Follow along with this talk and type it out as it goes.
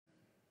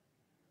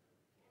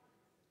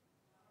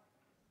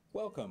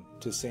Welcome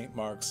to St.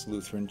 Mark's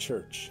Lutheran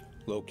Church,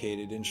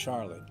 located in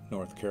Charlotte,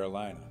 North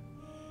Carolina.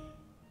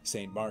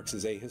 St. Mark's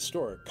is a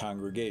historic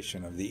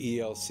congregation of the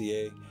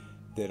ELCA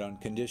that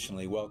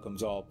unconditionally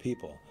welcomes all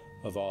people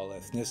of all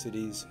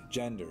ethnicities,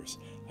 genders,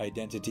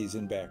 identities,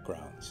 and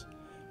backgrounds.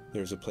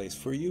 There's a place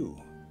for you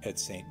at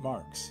St.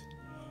 Mark's.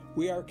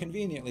 We are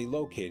conveniently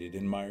located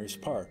in Myers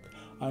Park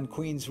on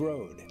Queens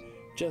Road,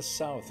 just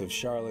south of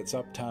Charlotte's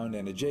Uptown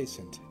and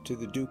adjacent to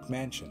the Duke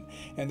Mansion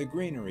and the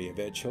greenery of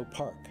Edge Hill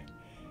Park.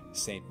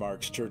 St.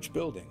 Mark's Church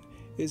building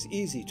is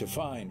easy to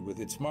find with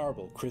its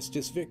marble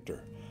Christus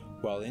Victor,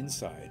 while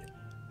inside,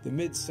 the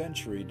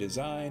mid-century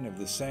design of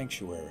the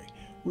sanctuary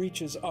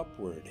reaches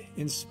upward,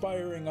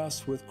 inspiring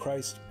us with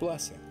Christ's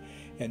blessing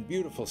and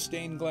beautiful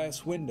stained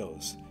glass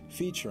windows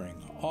featuring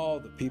all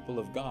the people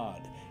of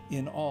God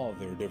in all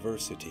their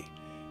diversity.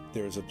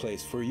 There is a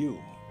place for you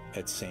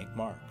at St.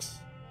 Mark's.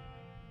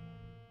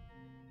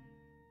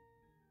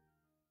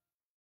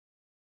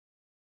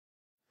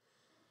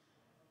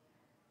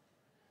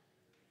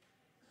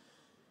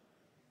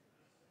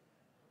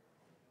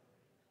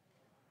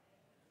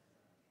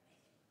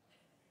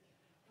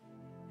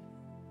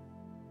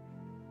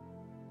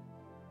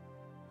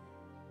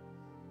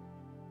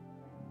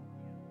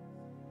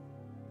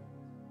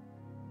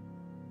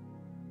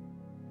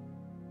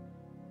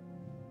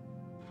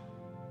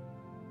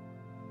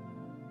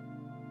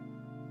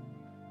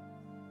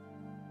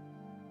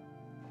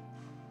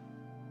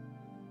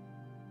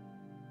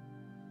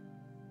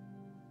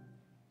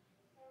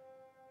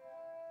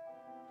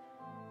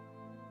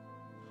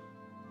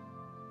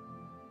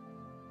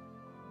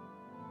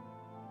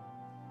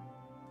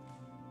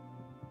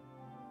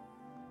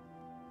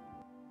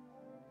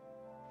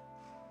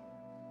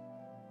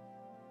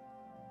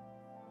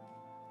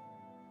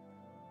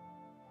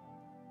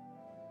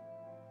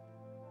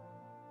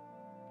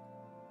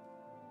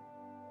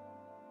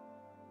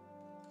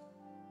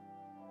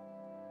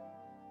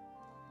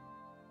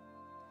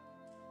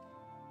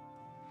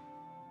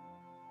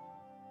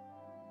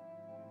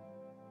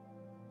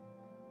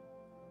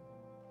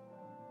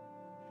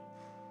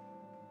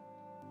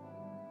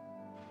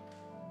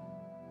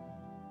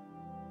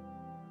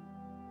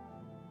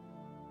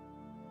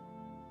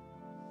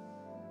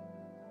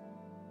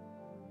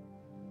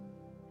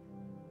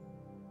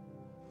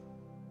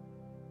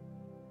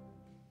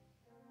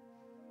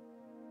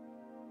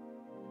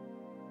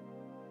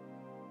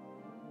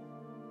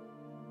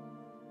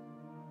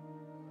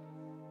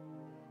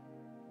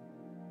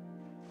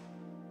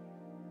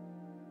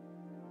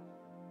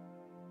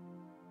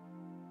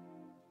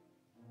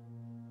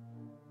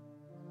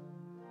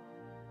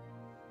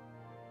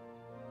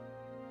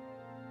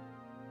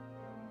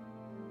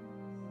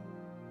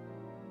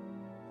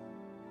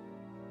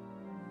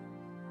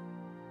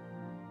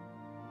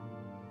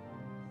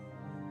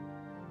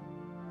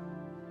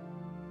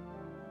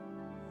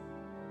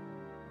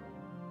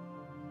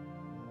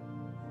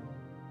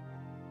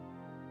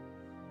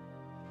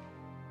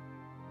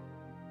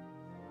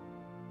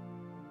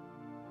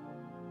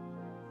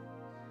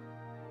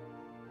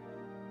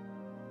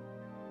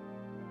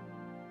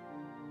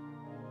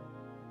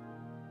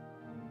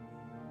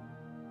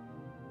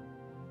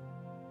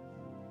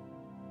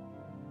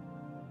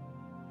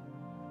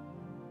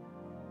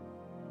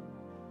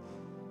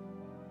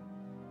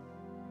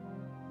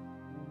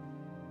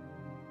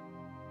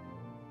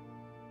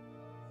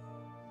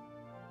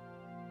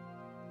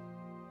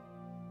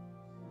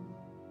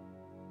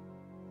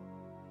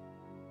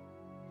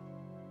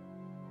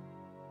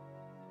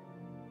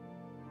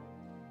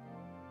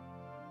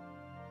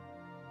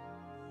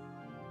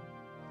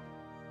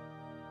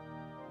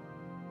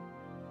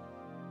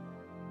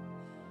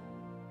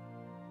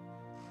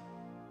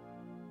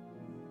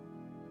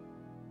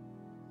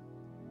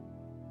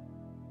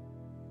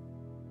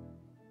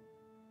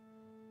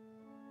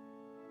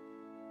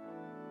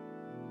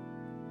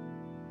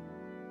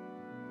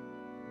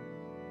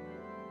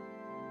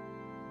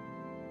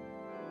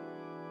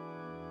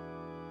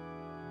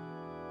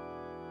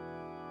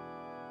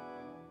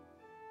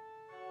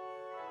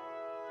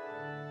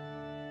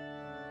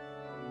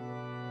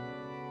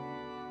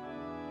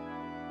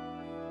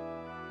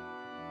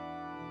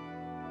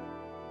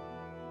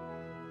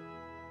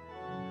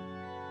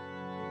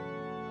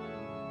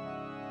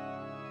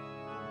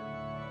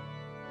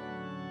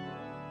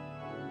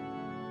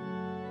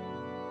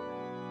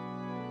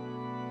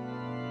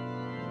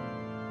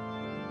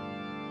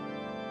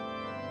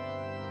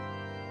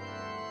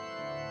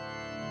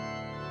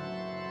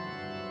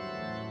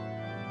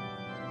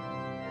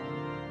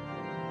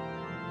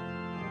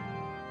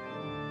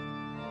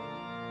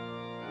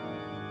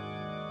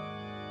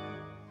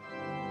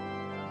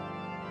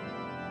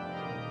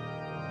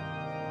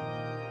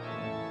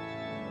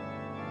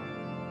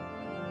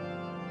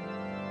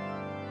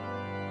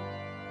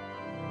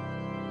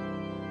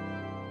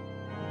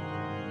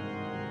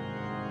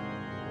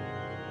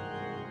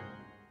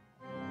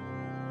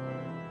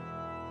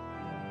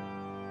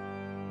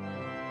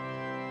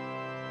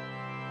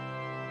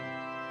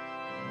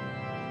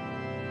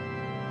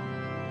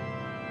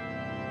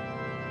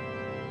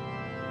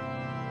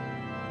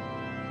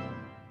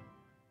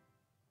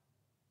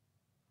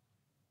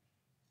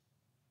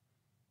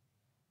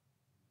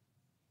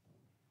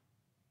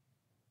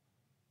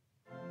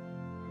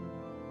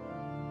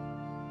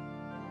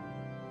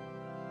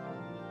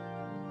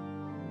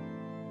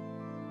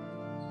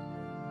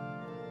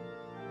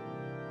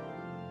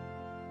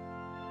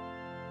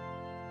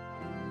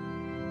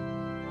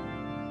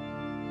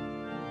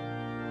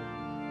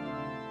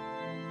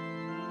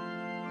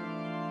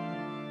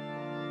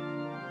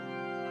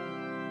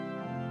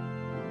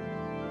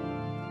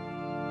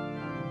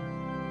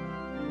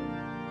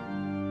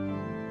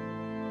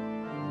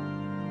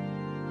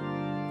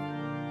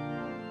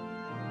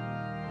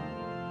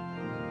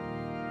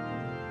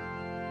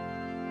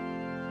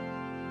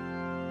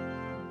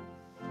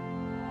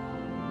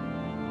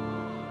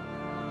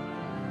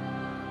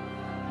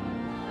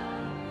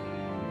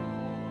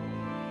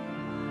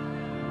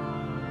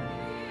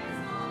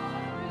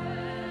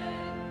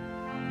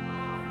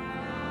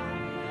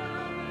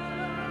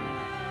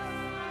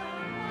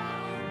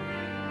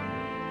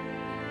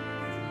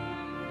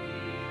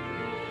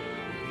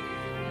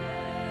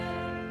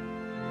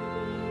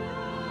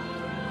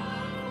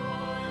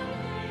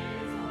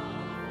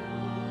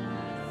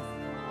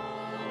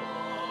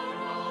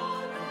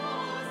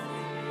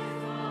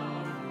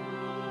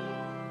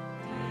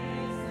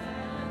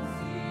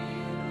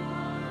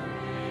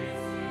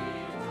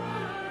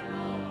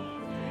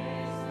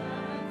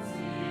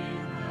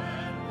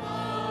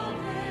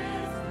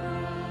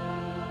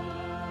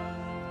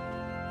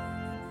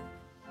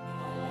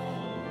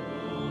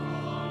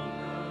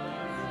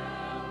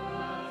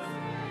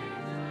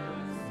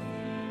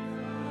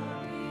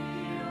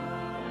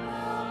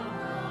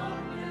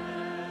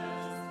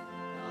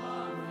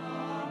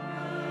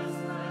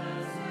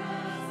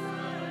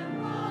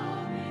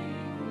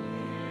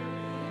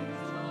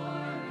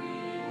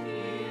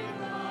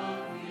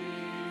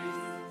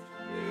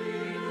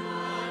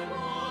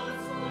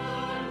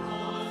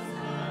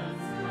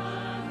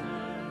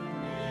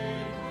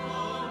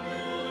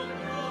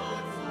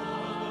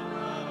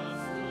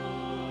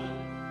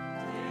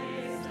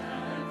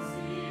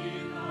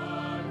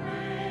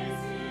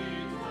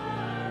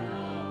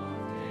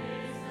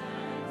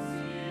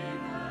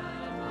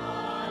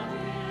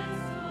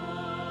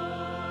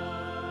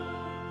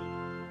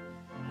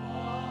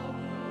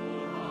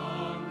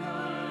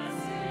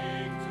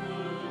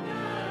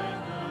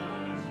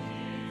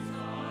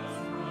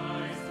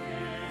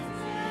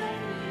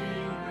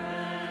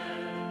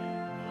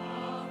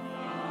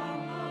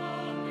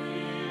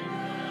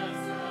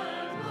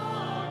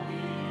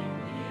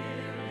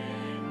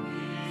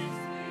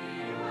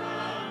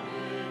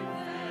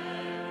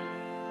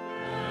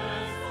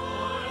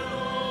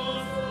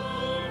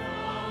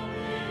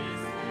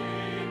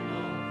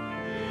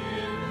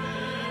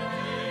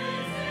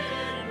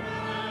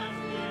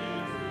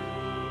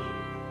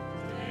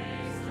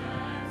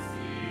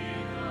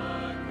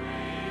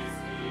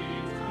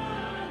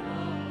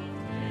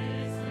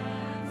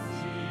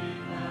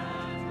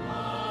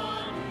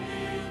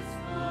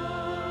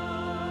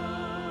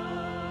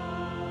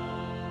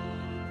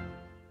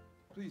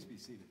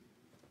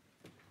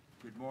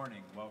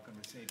 morning. Welcome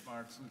to St.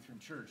 Mark's Lutheran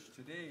Church.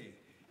 Today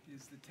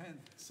is the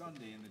 10th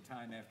Sunday in the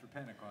time after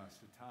Pentecost,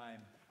 a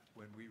time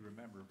when we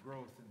remember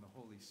growth in the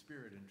Holy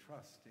Spirit and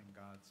trust in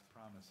God's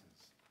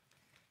promises.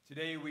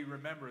 Today we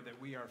remember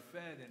that we are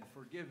fed and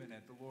forgiven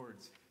at the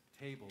Lord's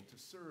table to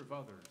serve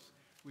others.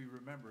 We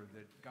remember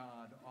that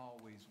God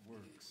always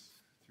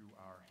works through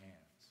our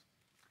hands.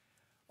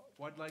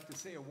 I'd like to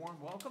say a warm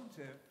welcome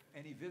to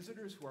any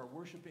visitors who are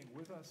worshiping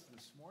with us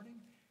this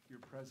morning. Your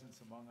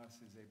presence among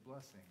us is a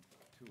blessing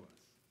to us.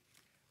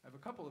 I have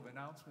a couple of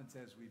announcements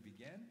as we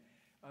begin.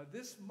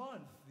 This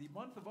month, the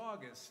month of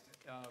August,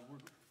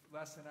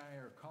 Les and I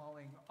are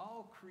calling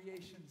All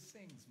Creation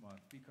Sings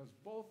Month because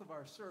both of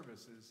our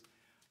services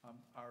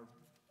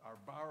are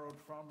borrowed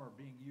from or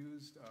being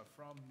used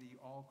from the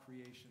All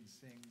Creation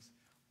Sings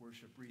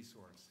worship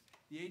resource.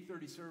 The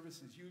 8:30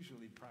 service is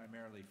usually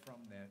primarily from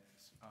that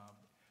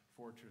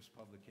Fortress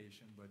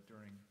publication, but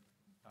during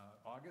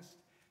August,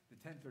 the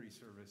 10:30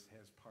 service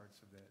has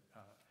parts of that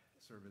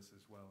service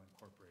as well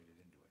incorporated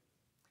into it.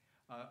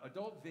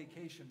 Adult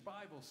Vacation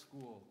Bible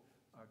School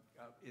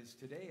is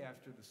today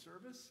after the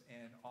service,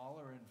 and all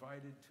are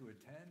invited to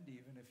attend.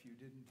 Even if you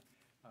didn't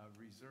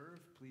reserve,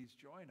 please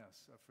join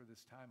us for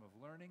this time of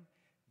learning.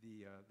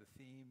 The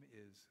theme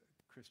is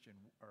Christian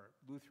or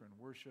Lutheran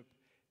worship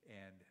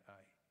and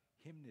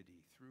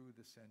hymnody through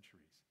the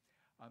centuries.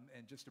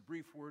 And just a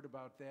brief word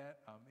about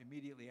that.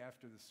 Immediately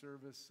after the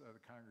service, the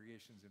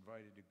congregation's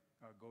invited to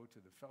go to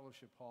the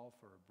fellowship hall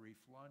for a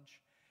brief lunch,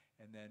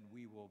 and then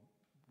we will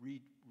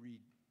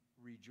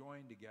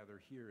rejoin together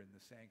here in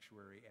the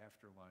sanctuary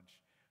after lunch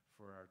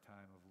for our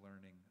time of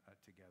learning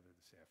together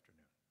this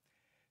afternoon.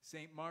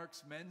 St.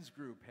 Mark's Men's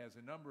Group has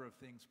a number of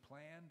things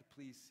planned.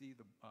 Please see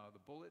the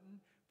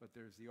bulletin, but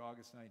there's the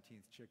August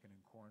 19th chicken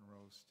and corn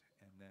roast,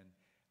 and then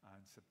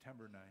on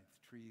September 9th,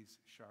 Trees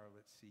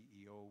Charlotte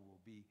CEO will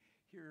be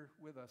here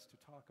with us to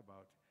talk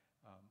about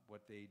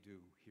what they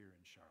do here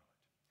in Charlotte.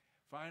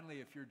 Finally,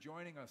 if you're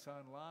joining us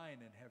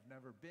online and have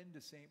never been to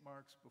St.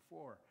 Mark's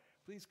before,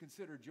 please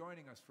consider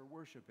joining us for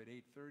worship at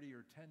 8:30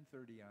 or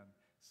 10:30 on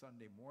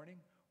Sunday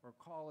morning, or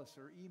call us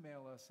or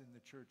email us in the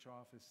church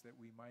office that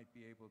we might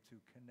be able to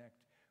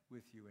connect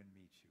with you and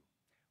meet you.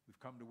 We've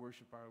come to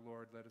worship our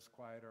Lord. Let us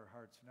quiet our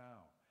hearts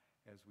now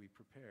as we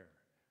prepare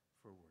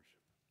for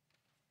worship.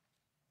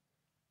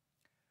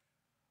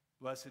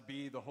 Blessed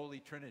be the Holy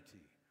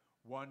Trinity,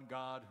 one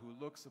God who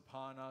looks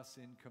upon us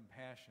in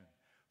compassion,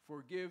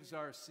 forgives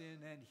our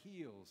sin, and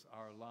heals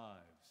our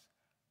lives.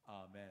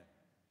 Amen.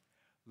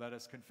 Let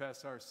us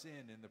confess our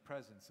sin in the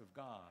presence of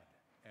God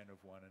and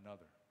of one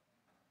another.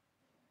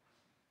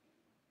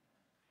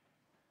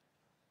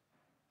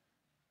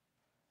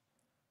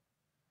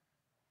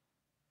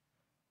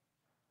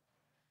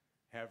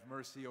 Have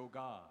mercy, O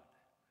God.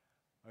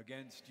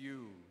 Against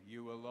you,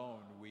 you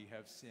alone, we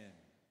have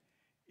sinned.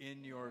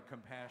 In your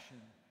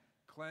compassion,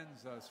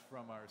 cleanse us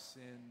from our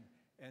sin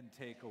and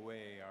take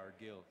away our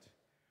guilt.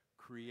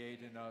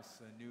 Create in us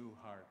a new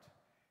heart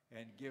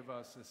and give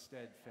us a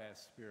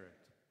steadfast spirit.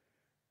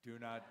 Do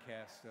not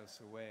cast us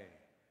away,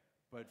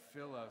 but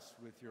fill us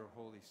with your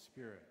Holy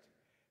Spirit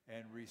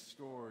and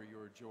restore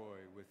your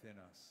joy within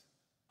us.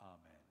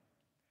 Amen.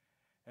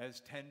 As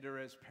tender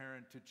as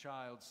parent to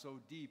child, so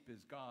deep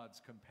is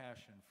God's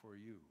compassion for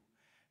you.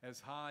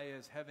 As high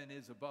as heaven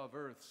is above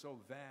earth, so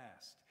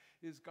vast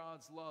is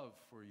God's love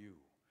for you.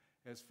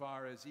 As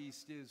far as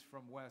east is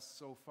from west,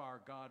 so far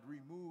God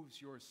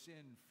removes your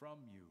sin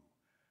from you,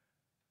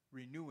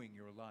 renewing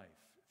your life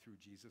through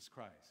Jesus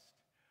Christ.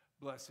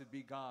 Blessed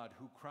be God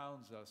who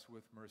crowns us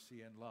with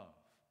mercy and love.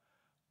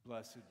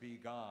 Blessed be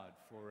God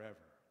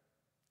forever.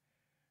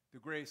 The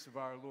grace of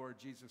our Lord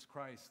Jesus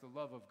Christ, the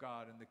love of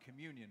God, and the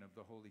communion of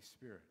the Holy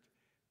Spirit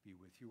be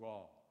with you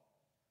all.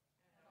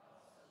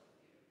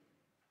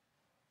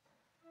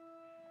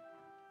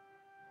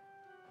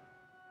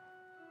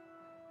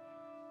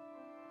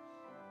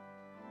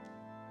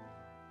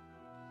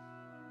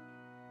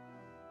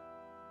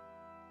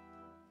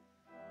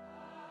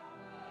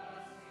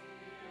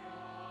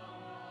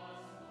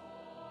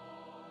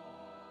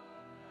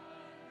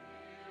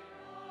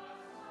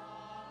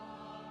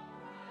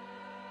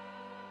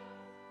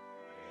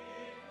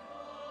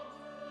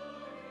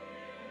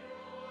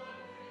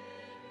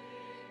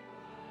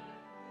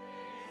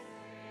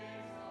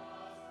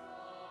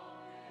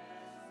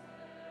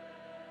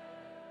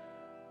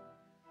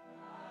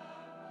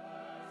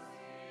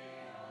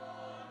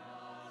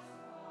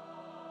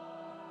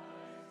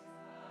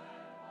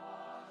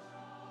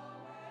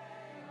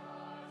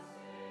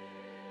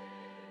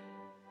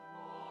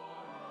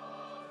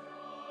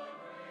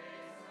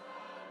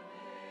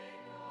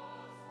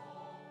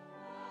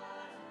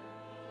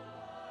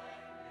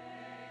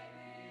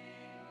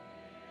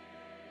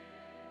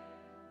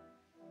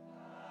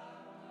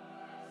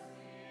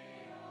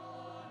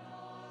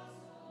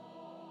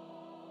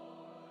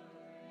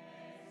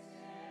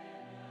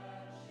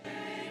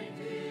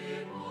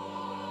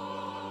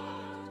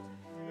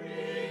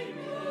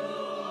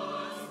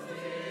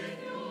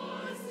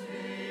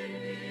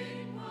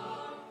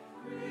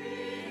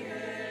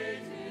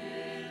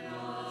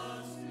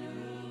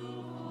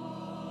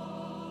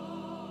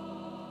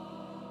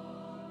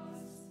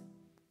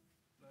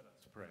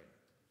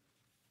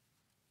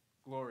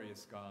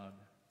 Glorious God,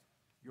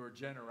 your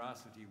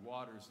generosity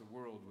waters the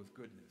world with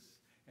goodness,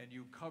 and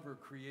you cover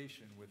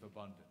creation with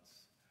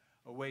abundance.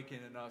 Awaken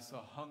in us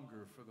a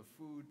hunger for the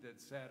food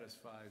that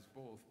satisfies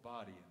both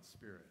body and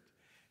spirit,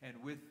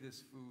 and with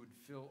this food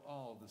fill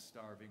all the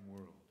starving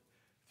world.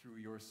 Through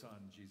your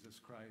Son, Jesus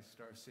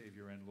Christ, our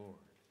Savior and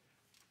Lord.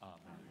 Amen.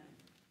 Amen.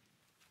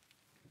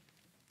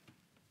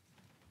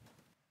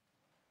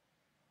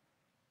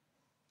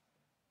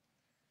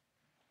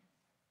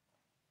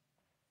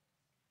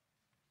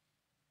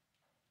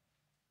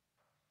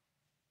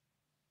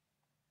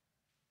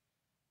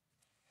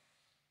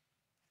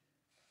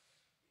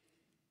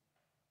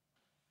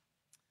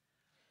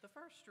 The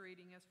first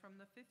reading is from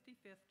the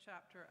 55th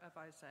chapter of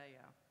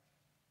Isaiah.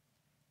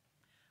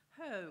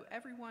 Ho,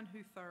 everyone who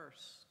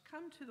thirsts,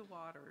 come to the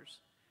waters,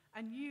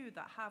 and you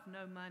that have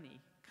no money,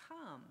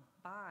 come,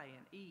 buy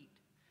and eat.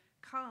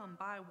 Come,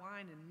 buy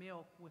wine and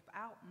milk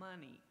without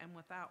money and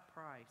without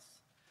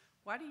price.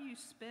 Why do you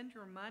spend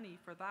your money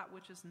for that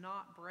which is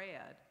not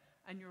bread,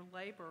 and your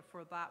labor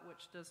for that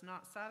which does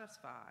not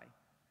satisfy?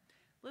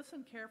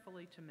 Listen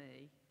carefully to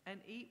me, and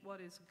eat what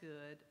is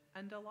good,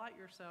 and delight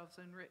yourselves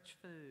in rich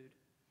food.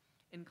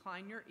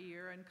 Incline your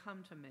ear and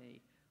come to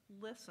me.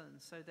 Listen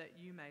so that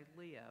you may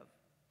live.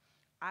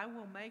 I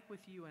will make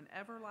with you an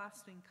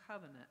everlasting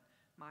covenant,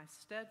 my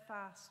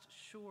steadfast,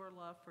 sure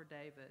love for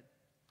David.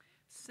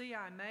 See,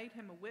 I made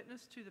him a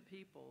witness to the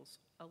peoples,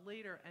 a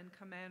leader and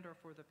commander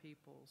for the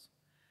peoples.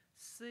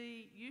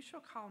 See, you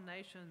shall call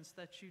nations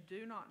that you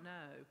do not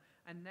know,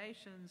 and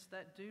nations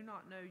that do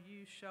not know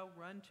you shall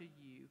run to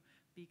you,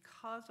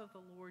 because of the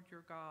Lord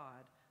your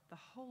God, the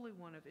Holy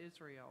One of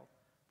Israel,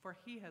 for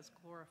he has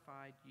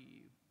glorified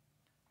you.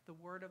 The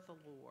word of the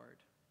Lord.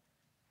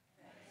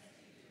 Thanks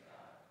be to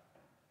God.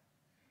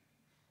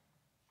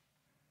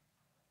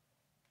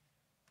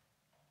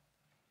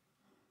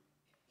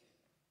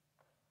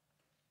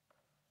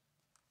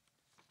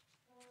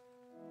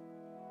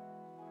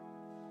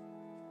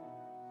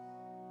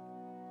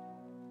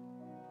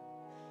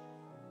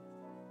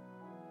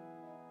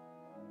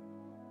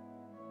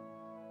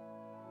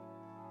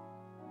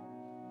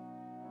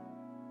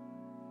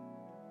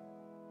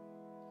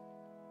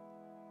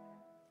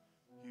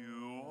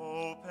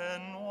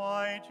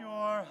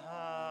 Your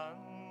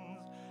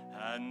hands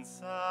and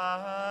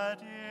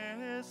satisfy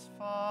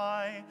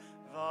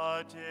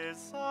the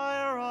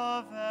desire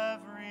of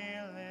every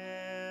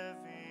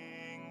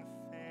living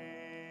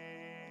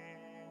thing.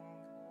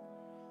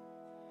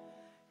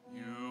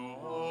 You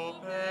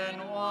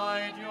open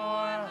wide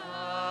your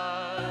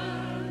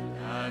hand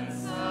and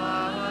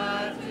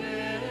satisfy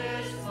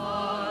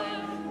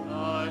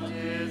the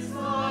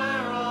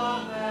desire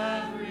of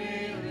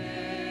every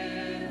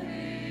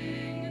living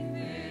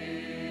thing.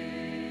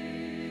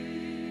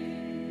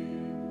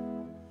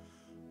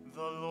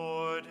 The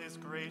Lord is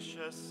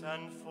gracious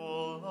and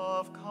full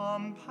of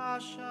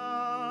compassion,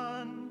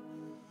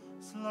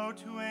 slow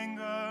to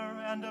anger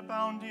and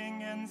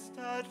abounding in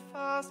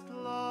steadfast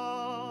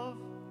love.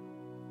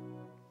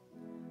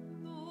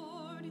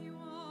 Lord, you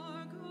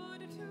are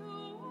good to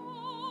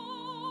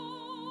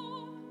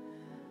all,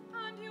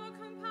 and your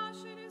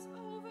compassion is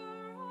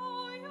over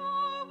all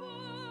your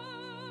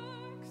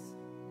works.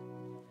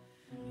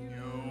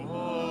 You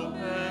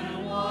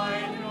open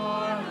wide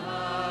your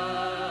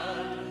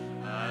hand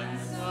and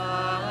satisfy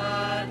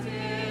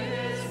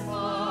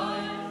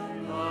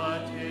the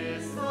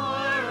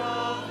desire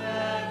of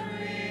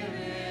every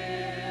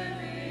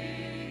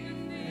living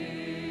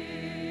thing.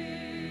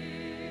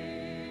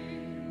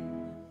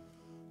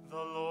 The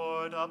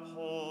Lord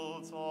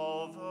upholds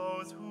all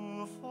those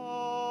who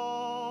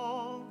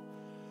fall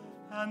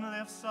and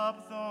lifts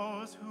up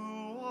those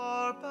who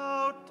are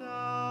bowed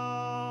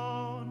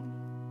down.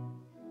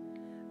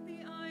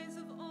 The eyes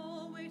of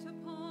all wait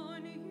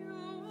upon you,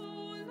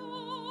 O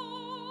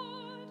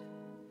Lord,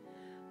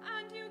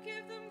 and you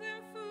give them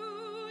their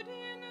food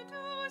in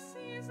due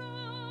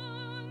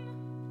season.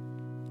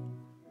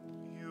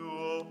 You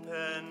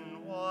open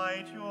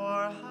wide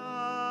your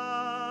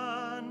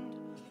hand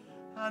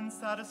and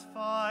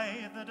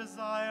satisfy the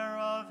desire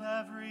of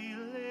every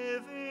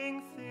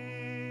living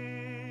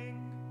thing.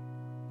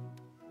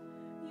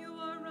 You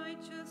are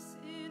righteous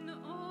in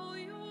all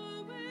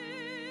your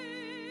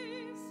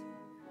ways,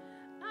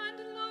 and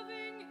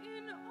loving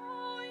in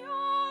all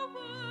your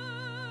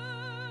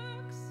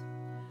works.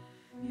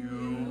 You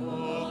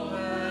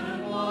open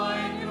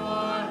wide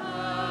your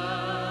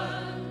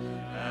hand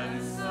and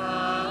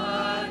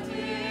satisfy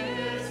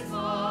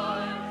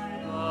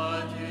the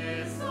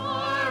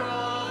desire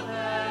of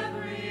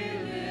every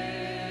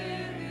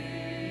living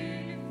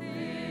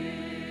thing.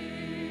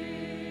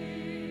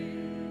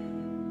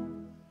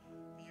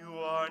 You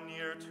are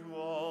near to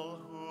all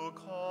who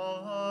call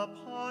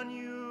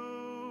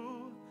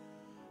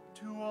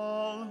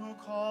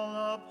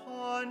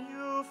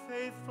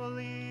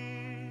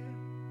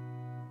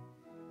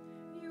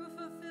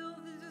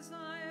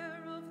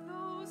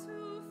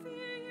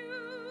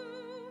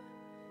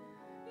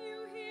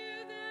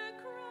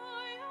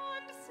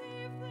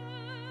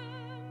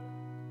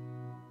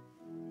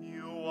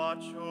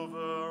watch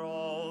over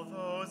all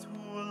those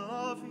who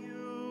love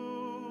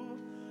you,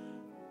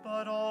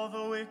 but all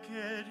the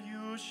wicked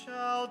you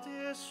shall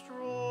destroy.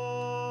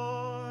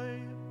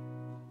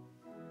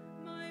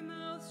 My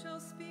mouth shall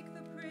speak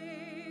the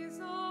praise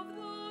of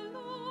the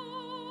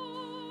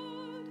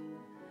Lord.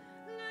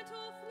 Let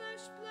all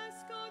flesh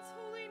bless God's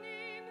holy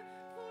name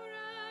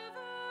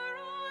forever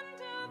and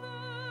ever.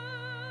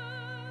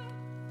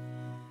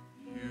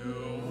 You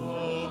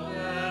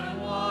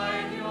open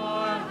wide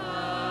your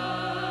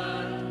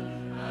hand,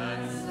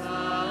 and satisfy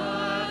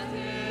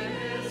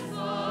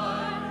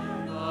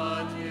the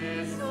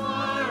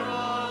desire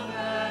of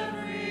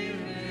every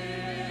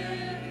living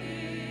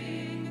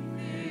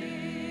thing.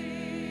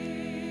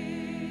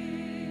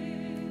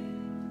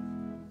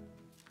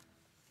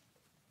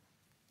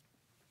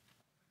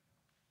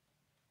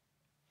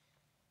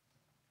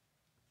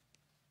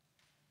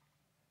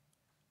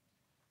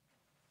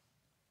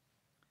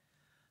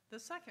 The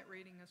second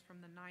reading is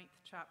from the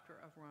 9th chapter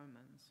of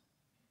Romans.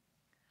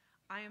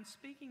 I am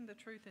speaking the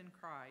truth in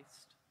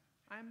Christ.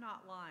 I am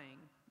not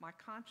lying. My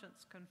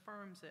conscience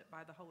confirms it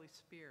by the Holy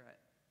Spirit.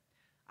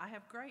 I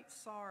have great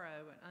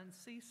sorrow and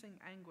unceasing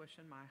anguish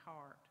in my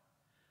heart.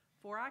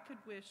 For I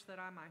could wish that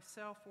I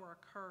myself were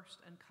accursed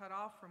and cut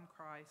off from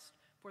Christ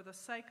for the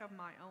sake of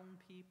my own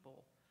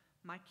people,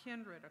 my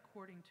kindred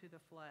according to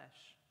the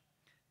flesh.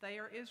 They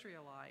are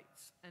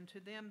Israelites, and to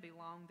them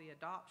belong the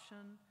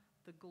adoption,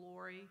 the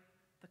glory,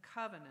 the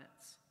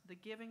covenants, the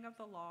giving of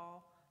the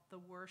law, the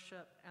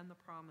worship, and the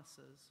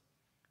promises.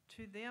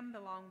 To them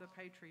belong the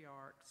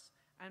patriarchs,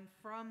 and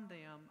from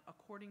them,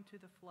 according to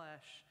the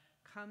flesh,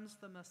 comes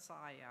the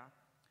Messiah,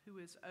 who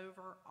is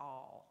over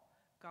all,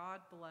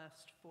 God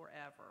blessed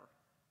forever.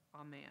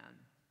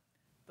 Amen.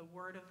 The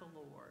word of the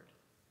Lord.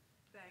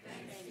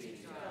 Thanks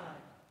be to God.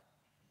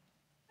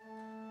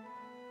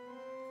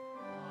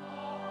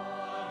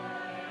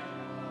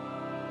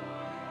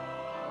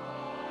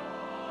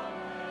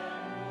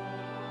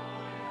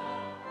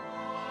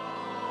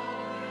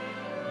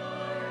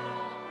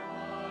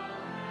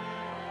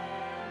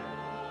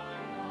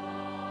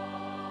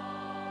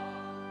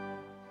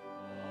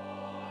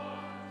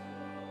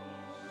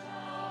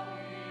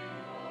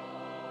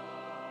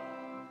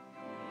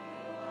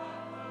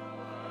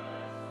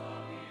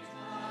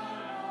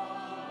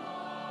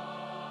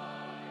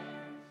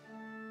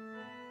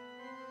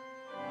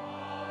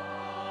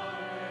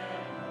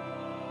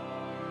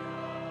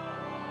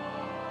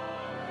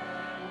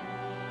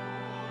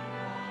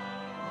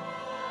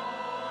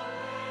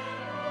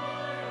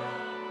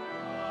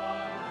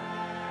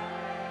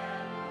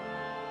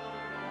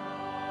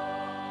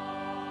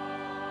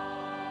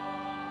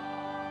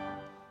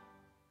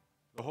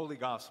 The Holy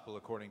Gospel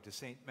according to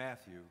St.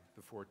 Matthew,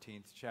 the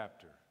 14th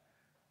chapter.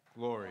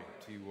 Glory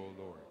to you, O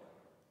Lord.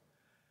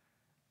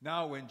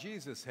 Now when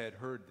Jesus had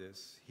heard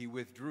this, he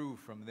withdrew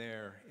from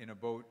there in a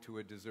boat to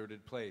a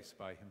deserted place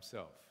by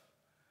himself.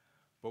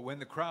 But when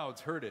the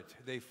crowds heard it,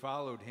 they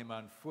followed him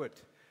on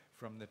foot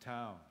from the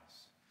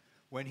towns.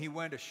 When he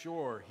went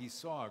ashore, he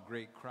saw a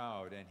great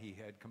crowd, and he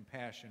had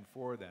compassion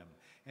for them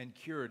and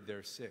cured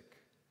their sick.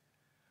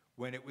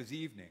 When it was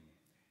evening,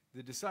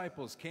 the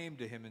disciples came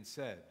to him and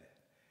said,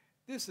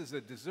 "This is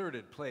a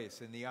deserted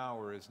place, and the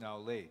hour is now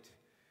late.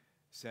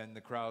 Send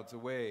the crowds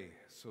away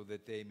so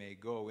that they may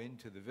go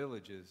into the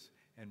villages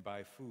and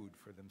buy food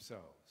for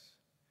themselves."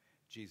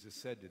 Jesus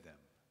said to them,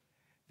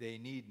 "They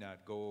need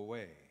not go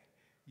away.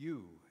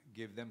 You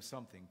give them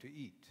something to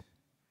eat."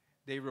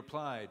 They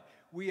replied,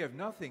 "We have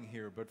nothing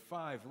here but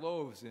 5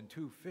 loaves and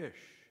 2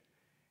 fish."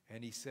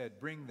 And he said,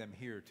 "Bring them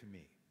here to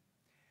me."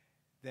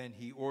 Then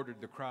he ordered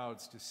the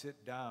crowds to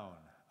sit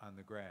down on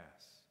the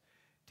grass.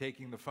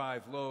 Taking the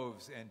 5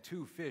 loaves and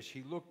 2 fish,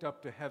 he looked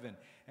up to heaven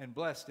and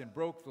blessed and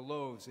broke the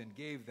loaves and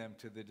gave them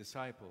to the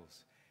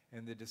disciples,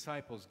 and the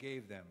disciples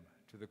gave them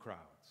to the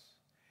crowds.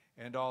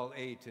 And all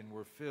ate and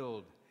were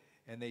filled,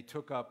 and they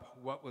took up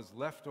what was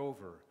left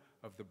over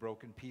of the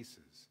broken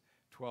pieces,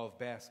 12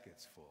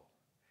 baskets full.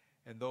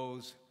 And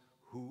those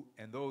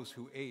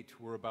who ate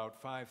were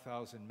about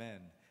 5,000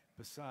 men,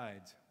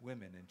 besides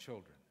women and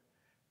children.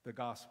 The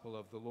gospel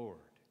of the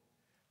Lord.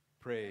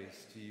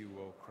 Praise to you,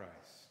 O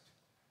Christ.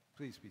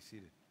 Please be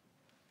seated.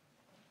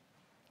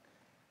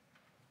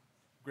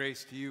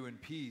 Grace to you and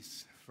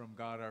peace from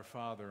God our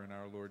Father and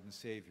our Lord and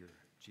Savior,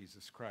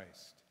 Jesus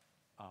Christ.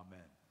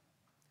 Amen.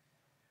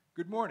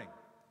 Good morning.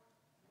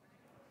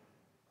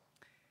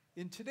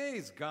 In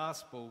today's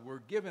gospel, we're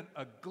given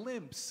a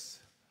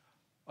glimpse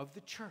of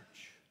the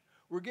church.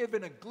 We're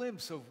given a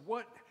glimpse of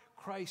what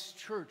Christ's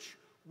church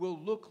will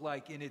look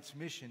like in its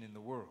mission in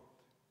the world.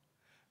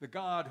 The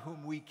God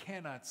whom we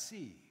cannot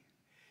see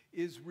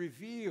is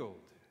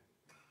revealed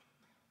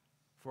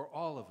for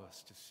all of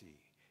us to see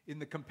in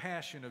the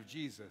compassion of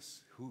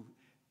Jesus, who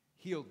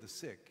healed the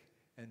sick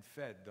and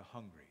fed the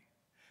hungry.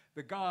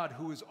 The God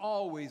who is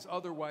always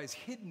otherwise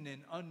hidden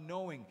and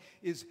unknowing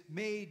is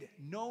made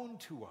known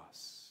to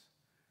us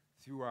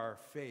through our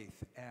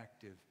faith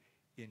active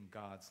in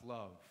God's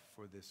love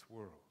for this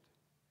world.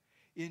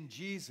 In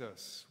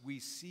Jesus,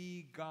 we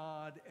see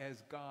God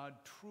as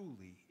God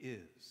truly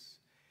is.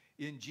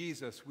 In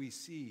Jesus, we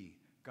see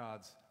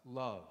God's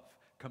love,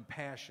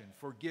 compassion,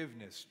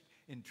 forgiveness,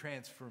 and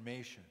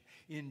transformation.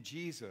 In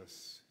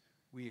Jesus,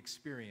 we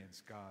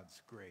experience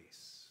God's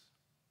grace.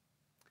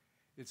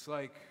 It's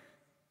like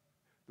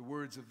the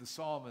words of the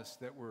psalmist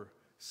that were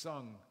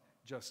sung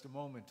just a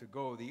moment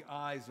ago. The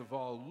eyes of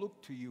all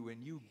look to you,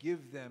 and you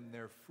give them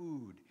their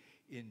food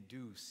in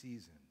due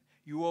season.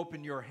 You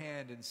open your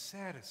hand and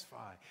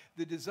satisfy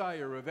the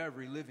desire of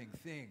every living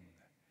thing.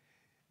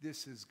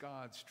 This is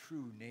God's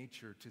true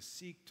nature, to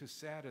seek to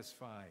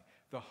satisfy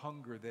the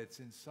hunger that's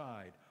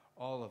inside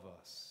all of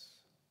us.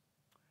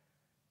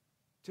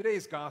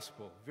 Today's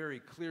gospel very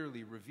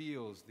clearly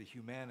reveals the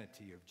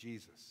humanity of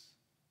Jesus.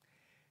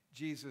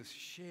 Jesus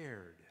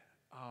shared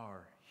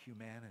our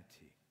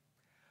humanity.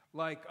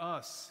 Like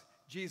us,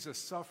 Jesus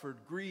suffered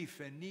grief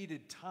and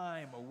needed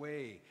time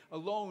away,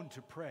 alone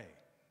to pray.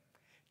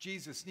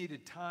 Jesus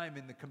needed time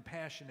in the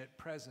compassionate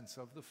presence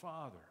of the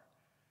Father.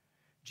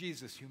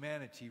 Jesus'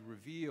 humanity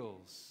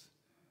reveals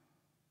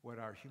what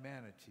our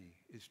humanity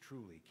is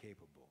truly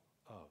capable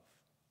of.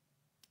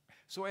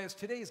 So as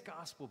today's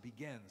gospel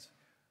begins,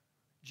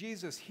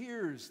 Jesus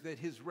hears that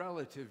his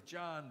relative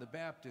John the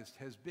Baptist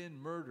has been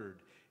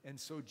murdered, and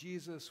so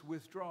Jesus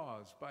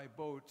withdraws by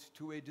boat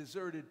to a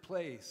deserted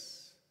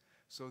place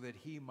so that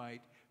he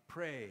might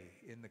pray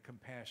in the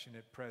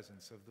compassionate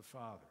presence of the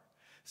Father,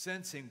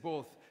 sensing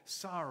both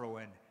sorrow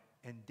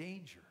and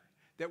danger,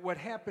 that what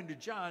happened to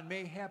John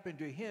may happen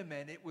to him,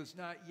 and it was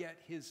not yet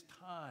his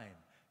time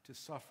to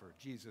suffer.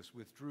 Jesus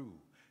withdrew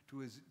to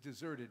his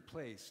deserted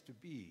place to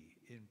be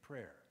in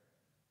prayer.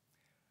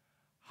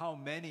 How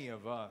many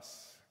of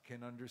us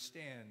can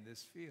understand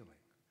this feeling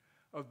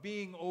of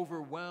being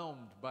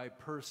overwhelmed by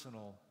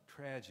personal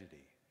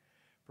tragedy,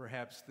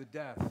 perhaps the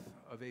death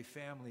of a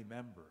family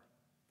member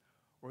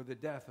or the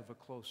death of a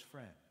close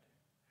friend?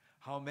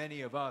 How many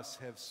of us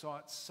have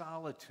sought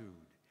solitude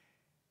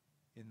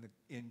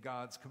in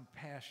God's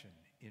compassion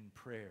in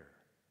prayer?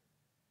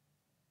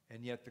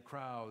 And yet the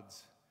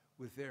crowds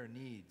with their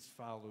needs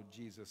followed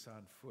Jesus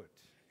on foot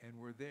and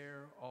were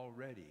there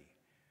already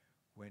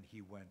when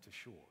he went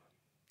ashore.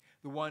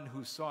 The one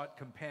who sought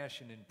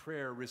compassion in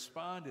prayer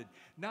responded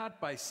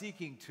not by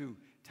seeking to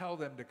tell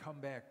them to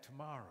come back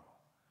tomorrow,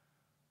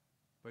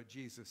 but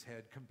Jesus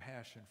had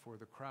compassion for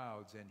the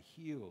crowds and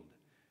healed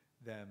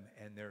them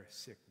and their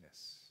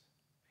sickness.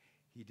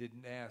 He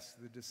didn't ask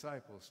the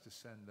disciples to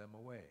send them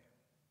away.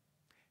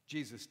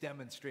 Jesus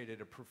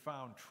demonstrated a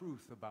profound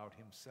truth about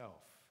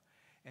himself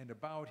and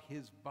about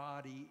his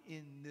body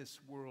in this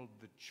world,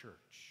 the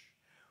church.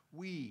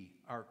 We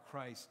are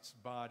Christ's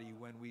body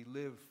when we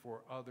live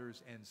for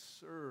others and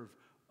serve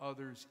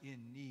others in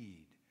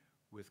need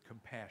with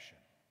compassion.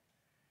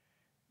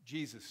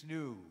 Jesus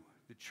knew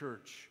the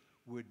church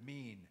would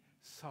mean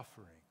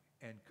suffering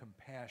and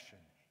compassion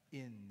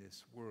in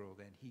this world,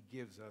 and he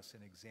gives us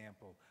an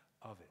example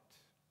of it.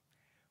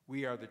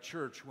 We are the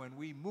church when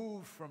we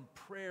move from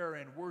prayer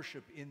and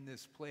worship in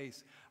this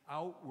place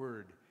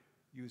outward,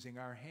 using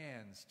our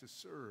hands to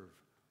serve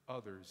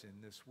others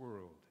in this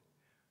world.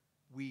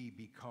 We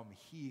become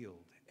healed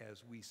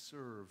as we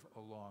serve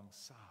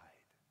alongside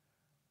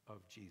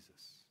of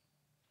Jesus.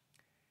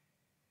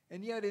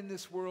 And yet in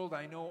this world,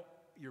 I know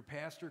your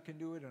pastor can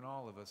do it and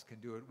all of us can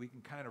do it. We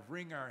can kind of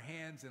wring our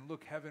hands and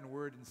look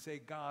heavenward and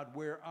say, God,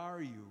 where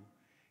are you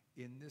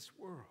in this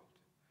world?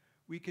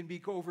 We can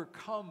be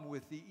overcome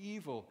with the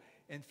evil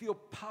and feel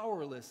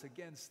powerless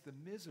against the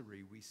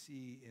misery we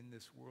see in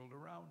this world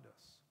around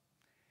us.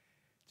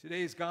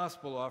 Today's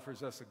gospel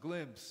offers us a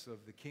glimpse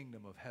of the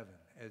kingdom of heaven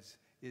as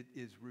it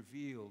is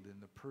revealed in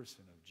the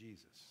person of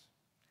Jesus.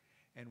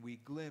 And we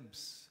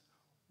glimpse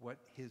what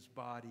his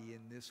body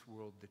in this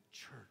world, the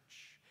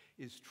church,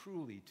 is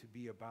truly to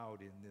be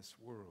about in this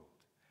world.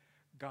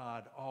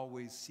 God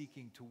always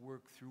seeking to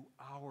work through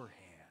our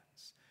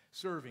hands,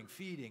 serving,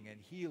 feeding, and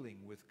healing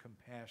with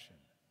compassion.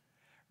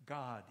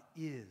 God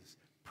is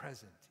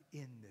present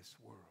in this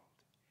world.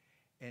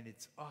 And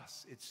it's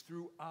us, it's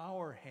through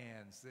our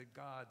hands that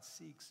God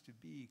seeks to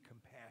be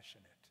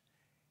compassionate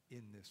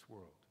in this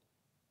world.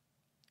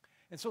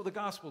 And so the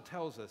gospel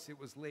tells us it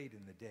was late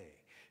in the day.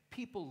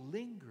 People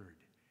lingered.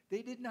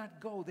 They did not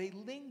go. They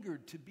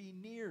lingered to be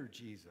near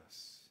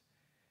Jesus.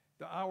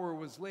 The hour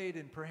was late,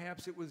 and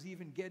perhaps it was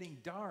even getting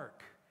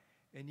dark,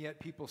 and yet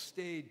people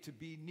stayed to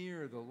be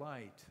near the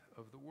light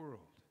of the world.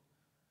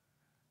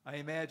 I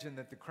imagine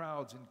that the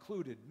crowds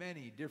included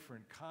many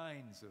different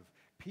kinds of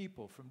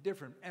people from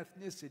different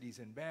ethnicities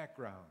and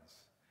backgrounds.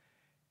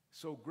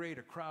 So great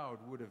a crowd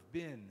would have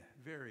been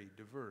very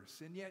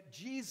diverse. And yet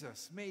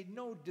Jesus made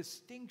no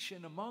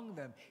distinction among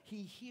them.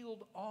 He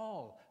healed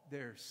all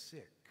their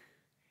sick.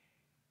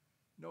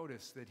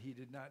 Notice that he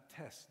did not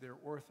test their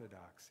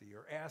orthodoxy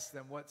or ask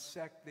them what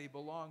sect they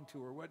belonged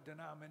to or what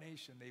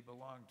denomination they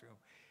belonged to.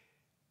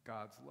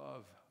 God's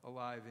love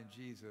alive in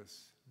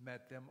Jesus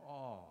met them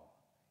all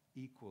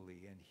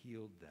equally and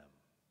healed them.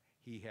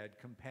 He had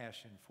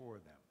compassion for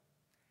them.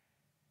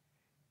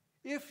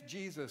 If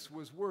Jesus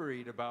was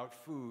worried about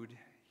food,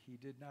 he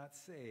did not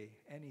say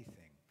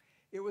anything.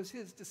 It was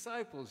his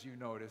disciples, you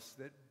notice,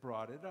 that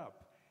brought it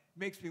up. It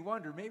makes me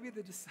wonder, maybe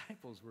the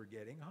disciples were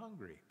getting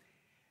hungry.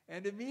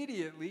 And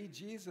immediately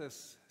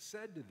Jesus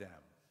said to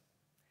them,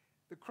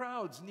 "The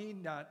crowds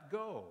need not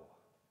go.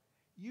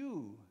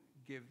 You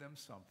give them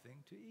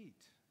something to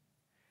eat."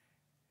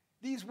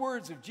 These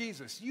words of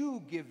Jesus,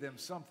 "You give them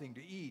something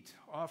to eat,"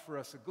 offer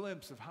us a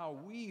glimpse of how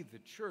we, the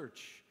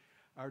church,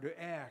 are to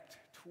act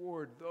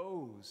toward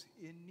those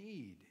in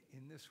need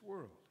in this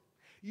world.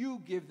 You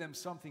give them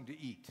something to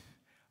eat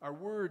are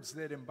words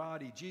that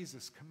embody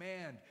Jesus'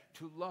 command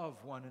to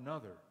love one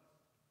another.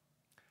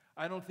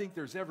 I don't think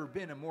there's ever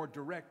been a more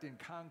direct and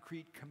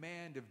concrete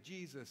command of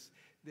Jesus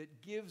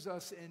that gives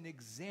us an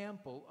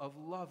example of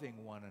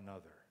loving one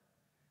another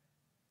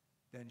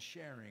than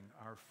sharing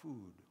our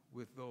food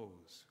with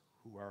those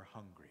who are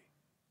hungry.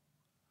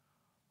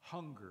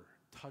 Hunger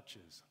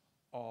touches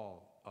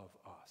all of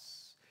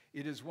us.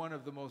 It is one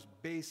of the most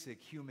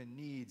basic human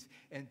needs,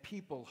 and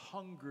people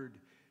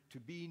hungered to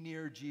be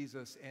near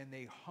Jesus, and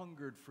they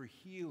hungered for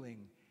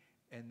healing,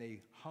 and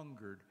they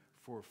hungered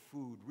for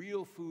food,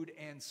 real food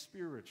and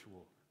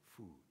spiritual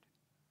food.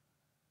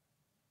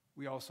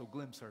 We also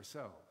glimpse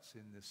ourselves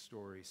in this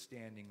story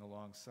standing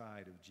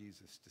alongside of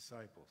Jesus'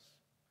 disciples.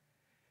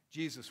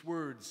 Jesus'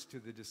 words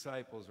to the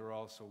disciples are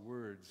also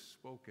words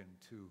spoken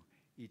to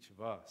each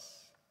of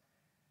us.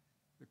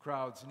 The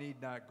crowds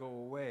need not go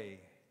away.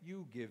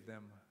 You give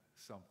them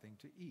something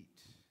to eat.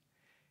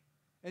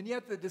 And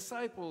yet the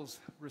disciples'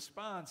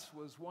 response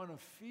was one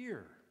of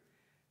fear.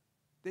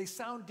 They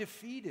sound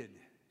defeated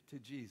to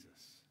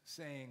Jesus,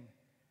 saying,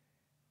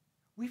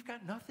 "We've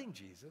got nothing,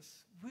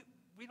 Jesus.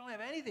 We don't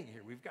have anything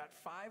here. We've got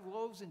 5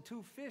 loaves and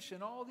 2 fish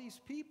and all these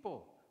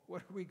people.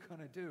 What are we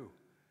going to do?"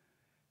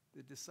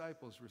 The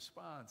disciples'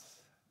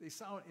 response, they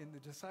sound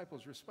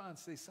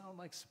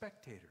like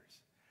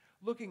spectators,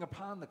 looking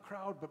upon the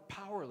crowd but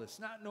powerless,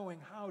 not knowing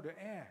how to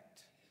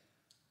act.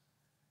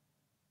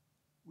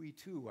 We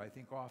too, I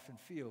think, often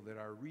feel that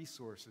our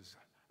resources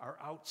are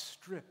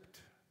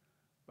outstripped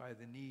by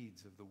the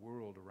needs of the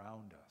world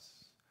around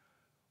us.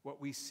 What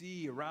we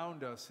see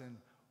around us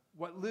and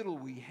what little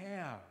we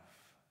have,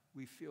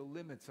 we feel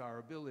limits our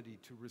ability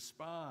to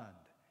respond.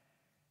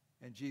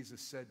 And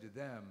Jesus said to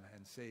them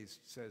and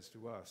says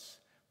to us,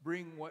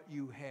 "Bring what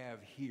you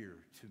have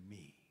here to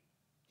me."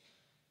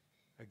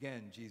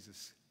 Again,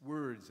 Jesus'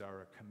 words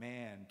are a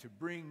command to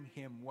bring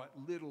him what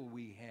little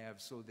we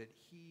have so that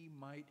he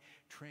might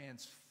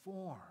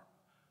transform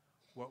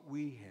what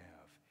we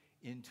have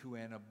into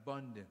an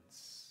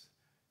abundance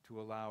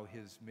to allow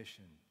his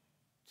mission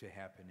to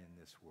happen in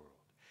this world.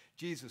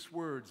 Jesus'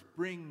 words,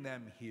 "Bring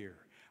them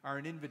here," are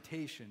an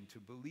invitation to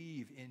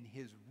believe in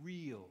his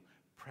real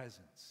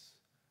presence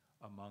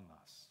among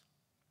us.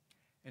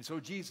 And so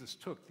Jesus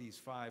took these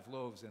 5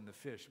 loaves and the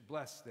fish,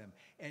 blessed them,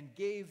 and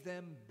gave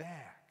them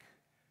back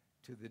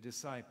to the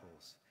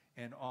disciples,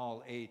 and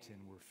all ate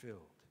and were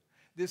filled.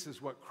 This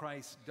is what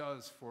Christ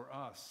does for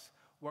us,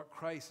 what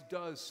Christ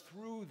does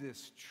through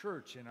this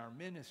church and our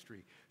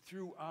ministry,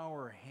 through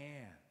our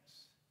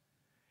hands.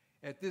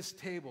 At this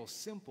table,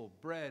 simple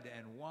bread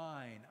and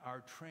wine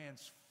are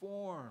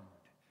transformed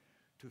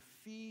to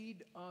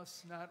feed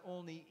us not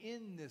only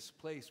in this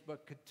place,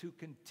 but to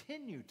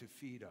continue to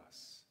feed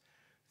us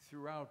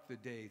throughout the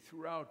day,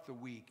 throughout the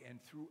week,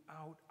 and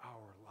throughout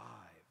our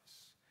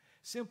lives.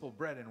 Simple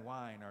bread and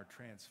wine are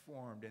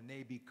transformed, and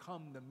they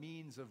become the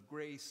means of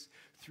grace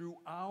through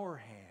our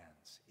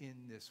hands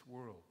in this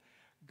world.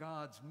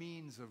 God's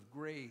means of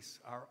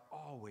grace are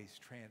always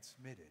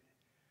transmitted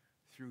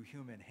through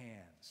human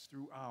hands,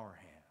 through our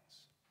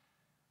hands.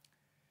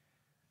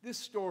 This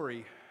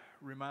story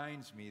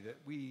reminds me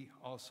that we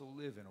also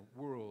live in a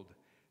world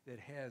that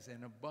has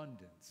an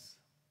abundance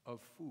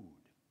of food.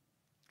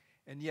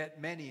 And yet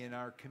many in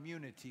our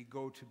community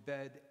go to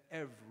bed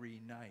every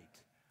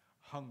night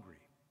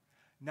hungry.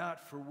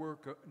 Not for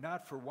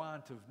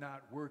want of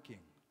not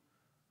working,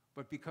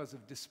 but because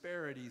of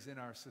disparities in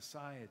our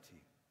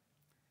society.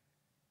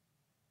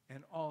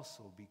 And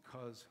also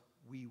because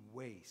we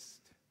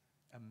waste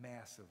a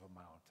massive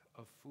amount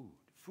of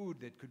food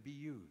that could be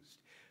used.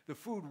 The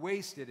food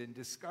wasted and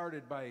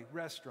discarded by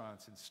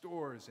restaurants and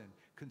stores and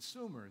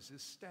consumers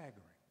is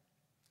staggering.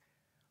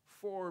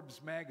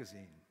 Forbes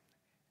magazine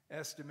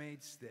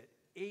estimates that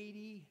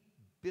 80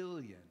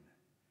 billion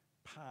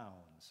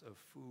pounds of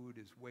food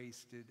is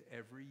wasted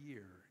every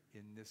year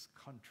in this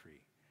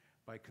country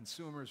by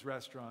consumers,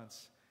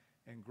 restaurants,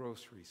 and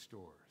grocery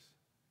stores.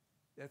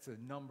 That's a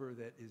number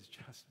that is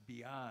just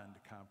beyond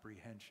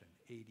comprehension.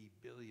 80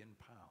 billion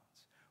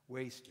pounds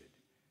wasted.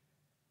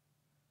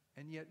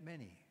 And yet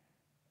many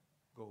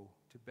go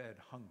to bed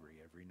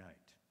hungry every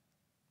night.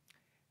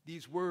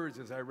 These words,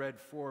 as I read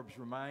Forbes,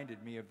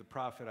 reminded me of the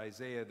prophet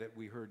Isaiah that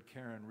we heard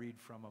Karen read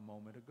from a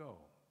moment ago.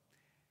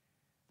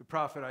 The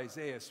prophet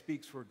Isaiah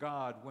speaks for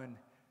God when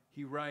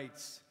he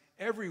writes,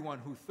 "Everyone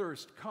who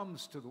thirsts come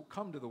to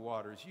the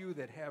waters. You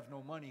that have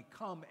no money,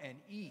 come and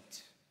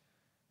eat."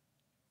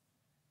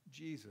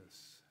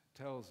 Jesus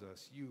tells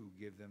us, "You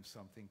give them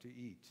something to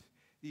eat."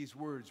 These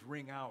words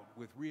ring out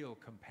with real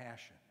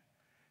compassion.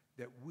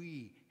 that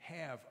we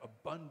have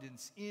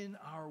abundance in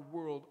our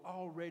world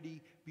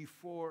already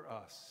before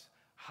us.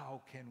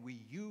 How can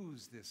we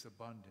use this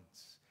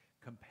abundance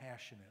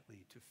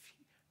compassionately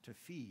to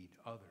feed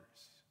others?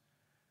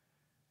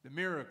 The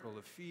miracle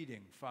of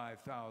feeding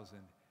 5,000,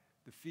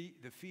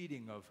 the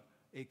feeding of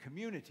a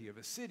community, of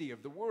a city,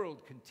 of the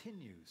world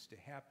continues to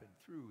happen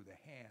through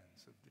the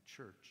hands of the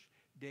church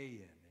day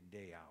in and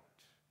day out.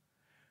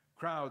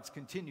 Crowds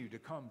continue to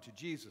come to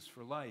Jesus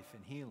for life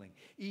and healing.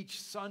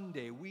 Each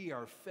Sunday, we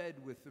are fed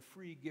with the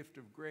free gift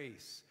of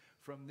grace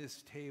from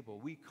this table.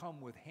 We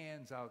come with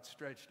hands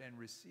outstretched and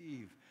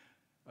receive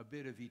a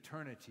bit of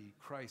eternity,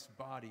 Christ's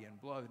body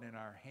and blood in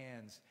our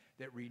hands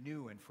that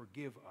renew and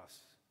forgive us.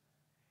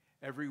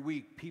 Every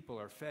week, people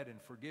are fed and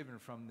forgiven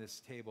from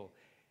this table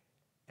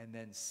and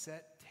then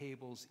set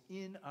tables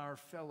in our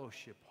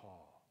fellowship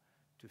hall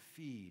to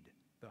feed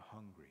the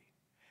hungry.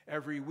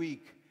 Every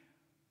week,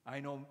 I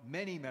know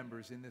many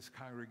members in this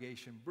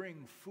congregation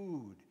bring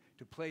food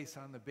to place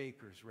on the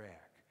baker's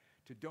rack,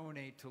 to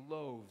donate to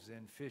loaves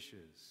and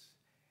fishes,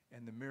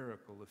 and the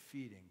miracle of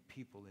feeding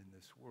people in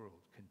this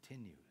world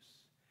continues.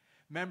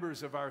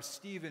 Members of our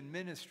Stephen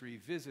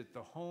ministry visit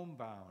the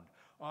homebound,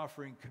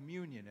 offering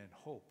communion and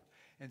hope.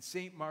 And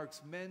St.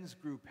 Mark's Men's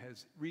Group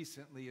has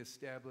recently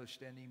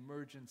established an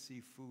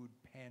emergency food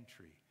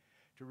pantry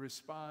to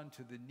respond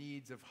to the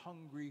needs of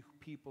hungry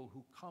people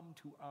who come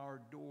to our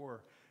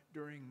door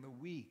during the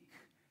week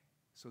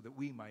so that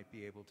we might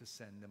be able to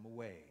send them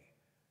away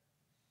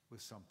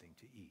with something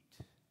to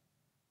eat.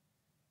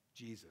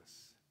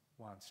 Jesus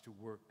wants to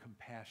work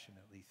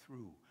compassionately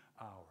through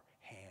our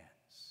hands.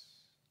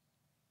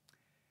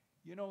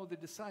 You know, the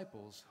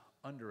disciples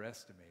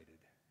underestimated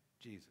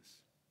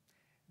Jesus.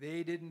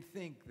 They didn't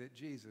think that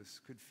Jesus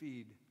could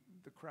feed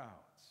the crowds.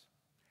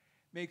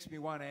 Makes me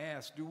want to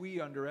ask, do we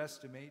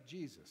underestimate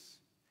Jesus?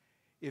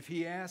 If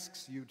he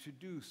asks you to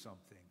do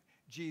something,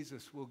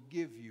 Jesus will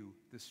give you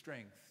the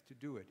strength to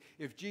do it.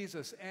 If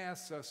Jesus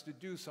asks us to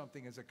do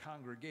something as a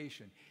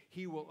congregation,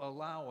 he will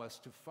allow us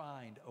to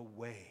find a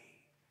way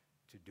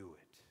to do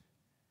it.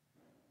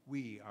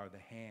 We are the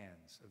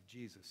hands of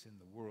Jesus in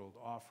the world,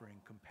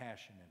 offering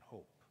compassion and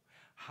hope.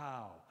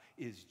 How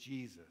is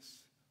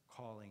Jesus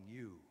calling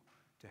you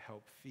to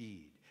help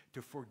feed,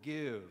 to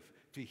forgive,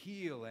 to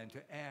heal, and to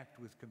act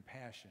with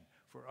compassion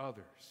for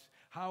others?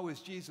 How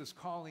is Jesus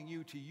calling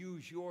you to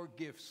use your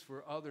gifts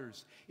for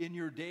others in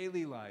your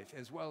daily life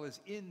as well as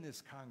in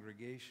this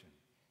congregation?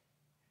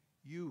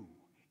 You,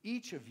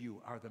 each of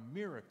you, are the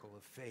miracle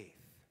of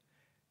faith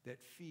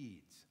that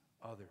feeds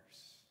others.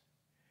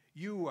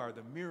 You are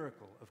the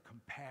miracle of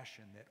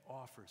compassion that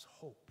offers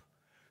hope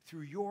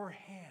through your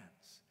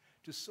hands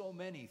to so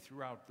many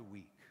throughout the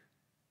week.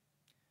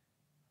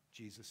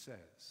 Jesus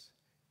says,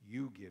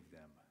 you give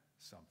them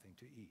something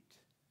to eat.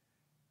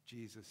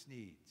 Jesus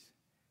needs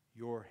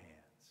your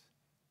hands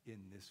in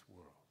this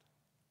world.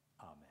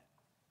 Amen.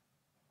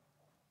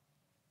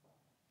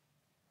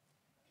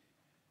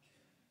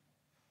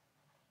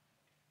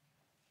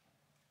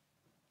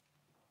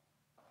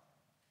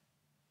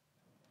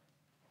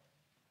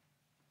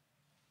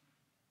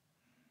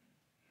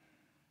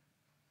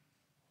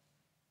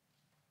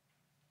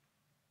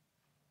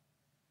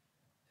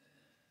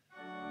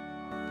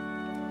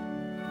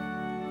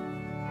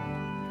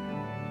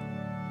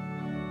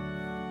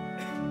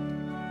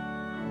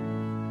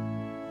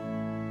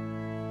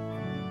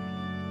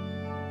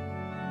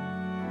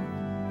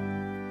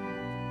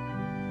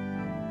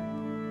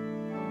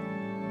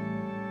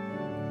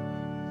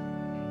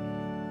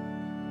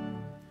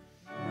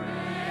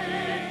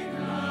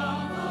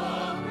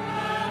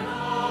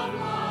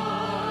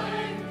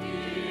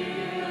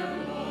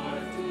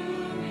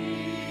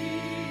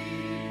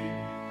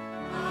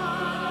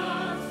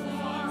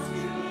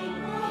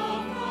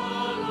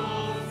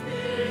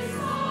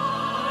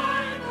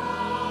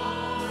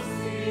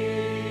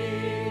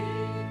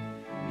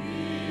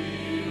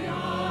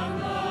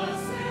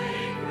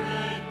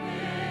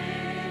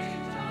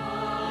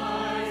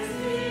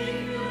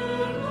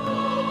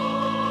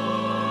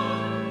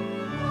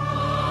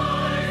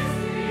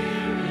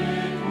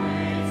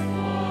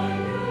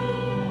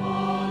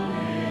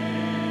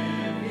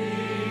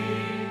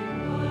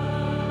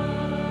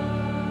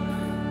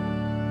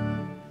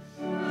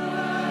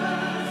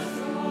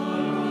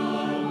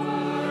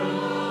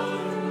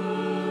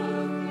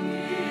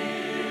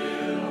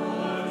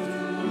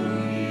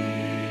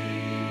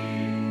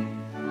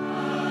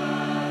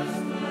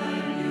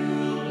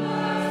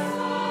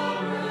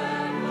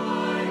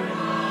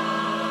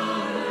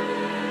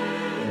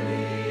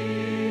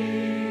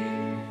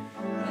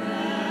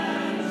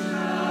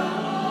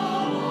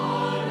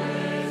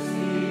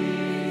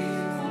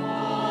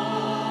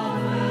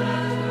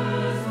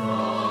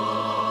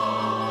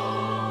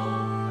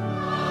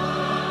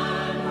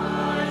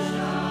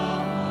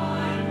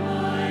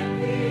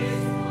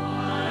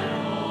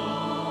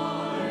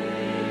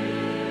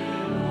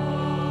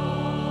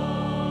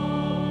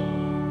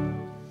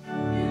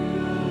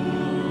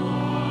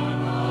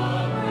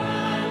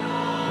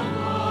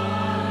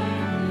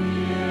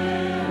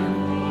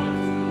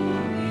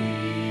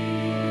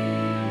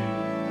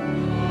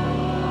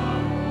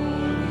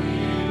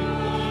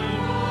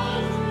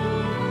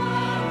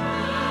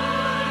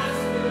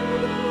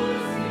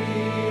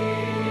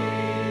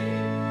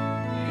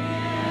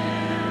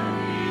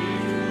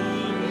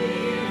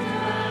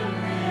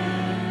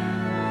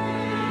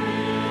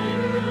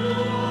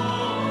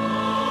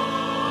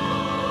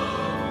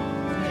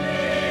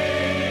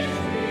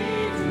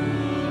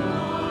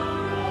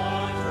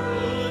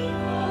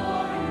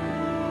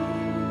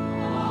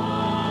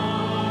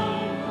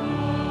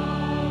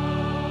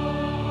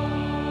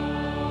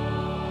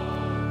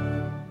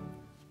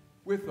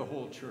 With the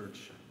whole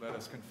church, let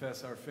us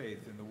confess our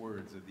faith in the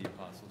words of the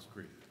Apostles'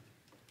 Creed.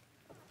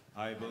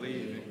 I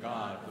believe in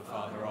God, the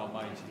Father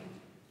Almighty,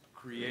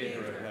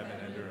 creator of heaven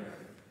and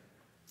earth.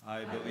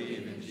 I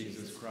believe in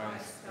Jesus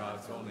Christ,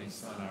 God's only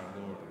Son,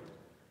 our Lord,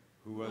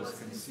 who was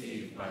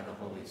conceived by the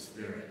Holy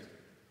Spirit,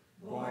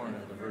 born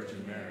of the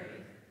Virgin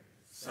Mary,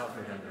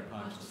 suffered under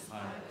Pontius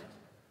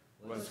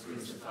Pilate, was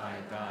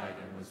crucified, died,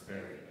 and was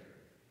buried.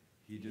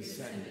 He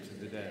descended to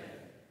the dead.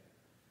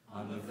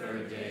 On the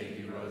third day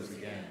he rose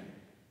again.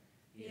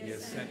 He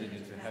ascended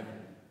into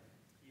heaven.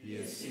 He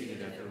is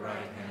seated at the right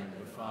hand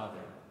of the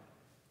Father,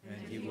 and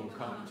he will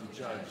come to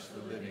judge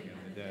the living and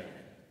the dead.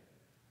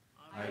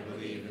 I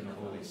believe in the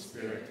Holy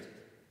Spirit,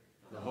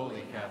 the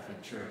Holy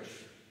Catholic Church,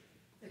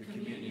 the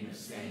communion of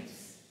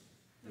saints,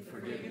 the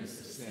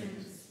forgiveness of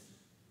sins,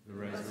 the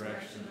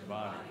resurrection of the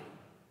body,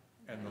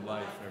 and the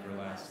life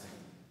everlasting.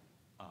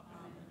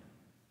 Amen.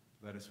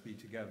 Let us be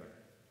together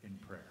in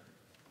prayer.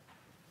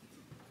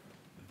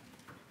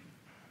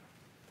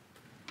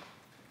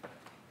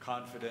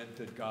 Confident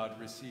that God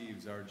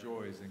receives our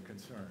joys and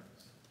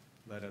concerns,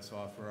 let us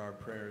offer our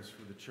prayers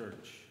for the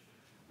church,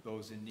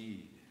 those in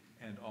need,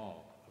 and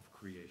all of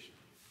creation.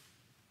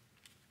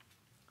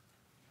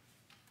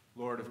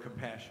 Lord of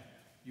compassion,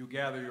 you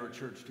gather your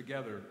church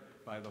together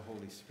by the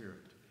Holy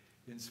Spirit.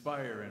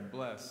 Inspire and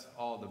bless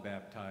all the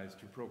baptized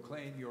to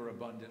proclaim your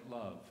abundant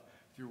love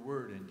through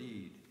word and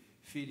deed,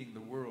 feeding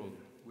the world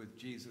with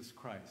Jesus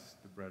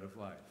Christ, the bread of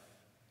life.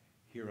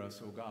 Hear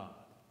us, O God.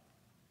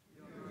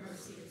 Your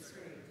mercy is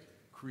great.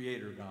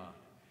 Creator God,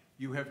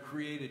 you have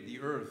created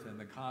the earth and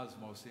the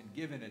cosmos and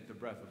given it the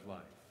breath of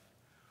life.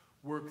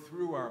 Work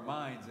through our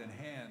minds and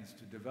hands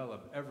to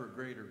develop ever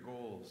greater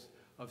goals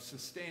of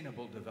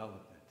sustainable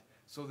development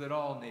so that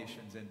all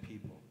nations and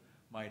people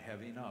might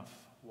have enough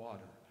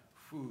water,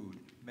 food,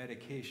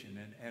 medication,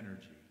 and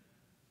energy.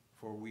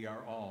 For we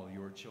are all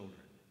your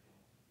children.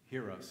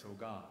 Hear us, O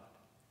God.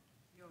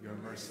 Your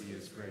mercy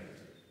is great.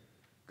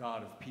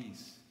 God of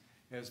peace,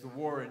 as the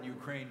war in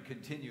Ukraine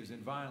continues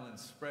and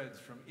violence spreads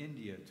from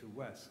India to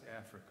West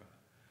Africa,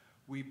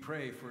 we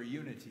pray for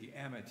unity,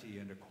 amity,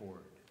 and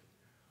accord.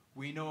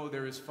 We know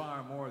there is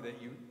far more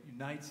that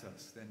unites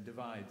us than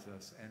divides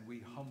us, and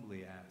we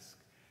humbly ask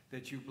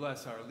that you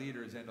bless our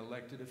leaders and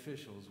elected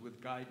officials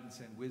with guidance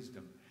and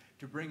wisdom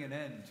to bring an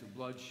end to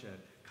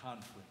bloodshed,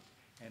 conflict,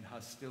 and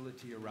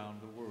hostility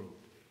around the world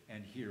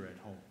and here at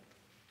home.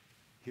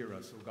 Hear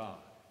us, O God.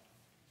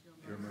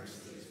 Your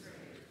mercy is great.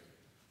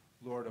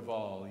 Lord of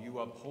all, you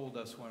uphold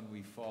us when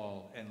we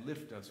fall and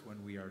lift us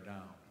when we are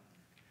down.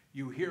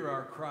 You hear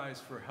our cries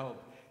for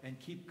help and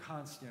keep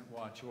constant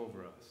watch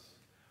over us.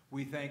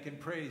 We thank and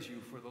praise you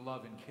for the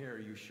love and care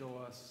you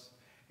show us,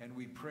 and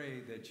we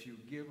pray that you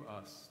give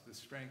us the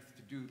strength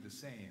to do the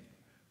same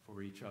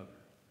for each other.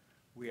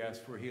 We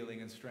ask for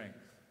healing and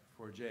strength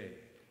for Jay,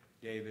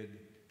 David,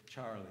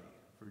 Charlie,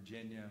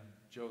 Virginia,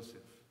 Joseph,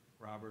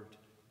 Robert,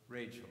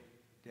 Rachel,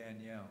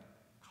 Danielle,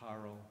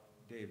 Carl,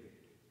 David,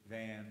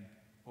 Van,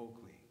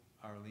 Oakley,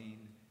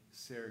 Arlene,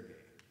 Sergey,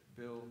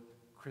 Bill,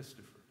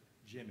 Christopher,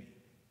 Jimmy,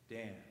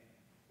 Dan,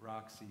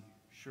 Roxy,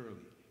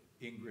 Shirley,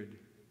 Ingrid,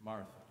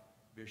 Martha,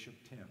 Bishop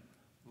Tim,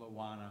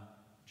 Lawana,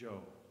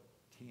 Joe,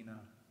 Tina,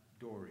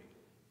 Dory,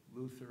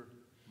 Luther,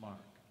 Mark,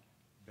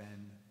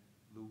 Ben,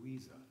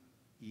 Louisa,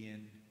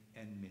 Ian,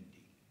 and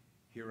Mindy.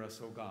 Hear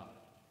us, O God.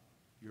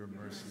 Your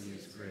mercy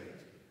is great.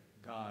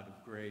 God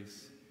of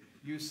grace,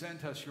 you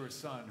sent us your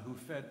Son who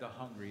fed the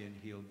hungry and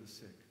healed the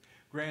sick.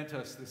 Grant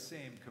us the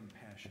same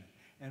compassion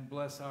and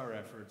bless our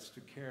efforts to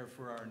care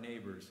for our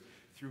neighbors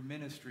through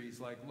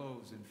ministries like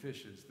Loaves and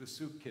Fishes, the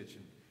Soup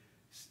Kitchen,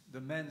 the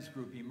Men's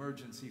Group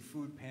Emergency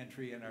Food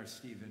Pantry, and our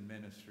Stephen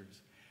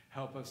ministers.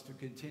 Help us to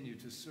continue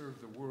to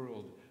serve the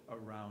world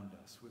around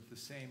us with the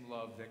same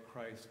love that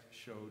Christ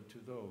showed to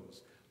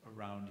those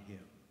around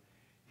him.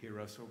 Hear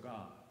us, O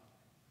God.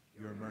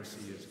 Your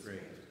mercy is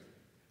great.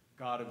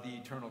 God of the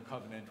eternal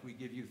covenant, we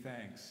give you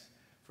thanks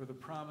for the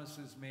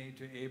promises made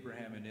to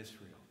Abraham and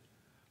Israel.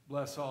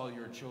 Bless all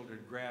your children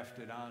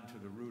grafted onto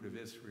the root of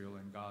Israel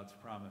and God's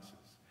promises.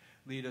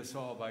 Lead us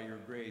all by your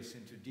grace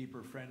into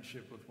deeper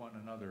friendship with one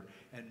another,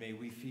 and may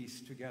we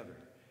feast together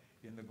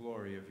in the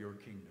glory of your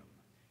kingdom.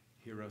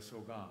 Hear us,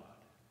 O God.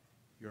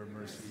 Your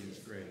mercy is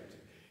great.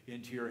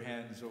 Into your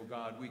hands, O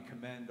God, we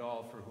commend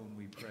all for whom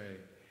we pray,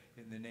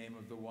 in the name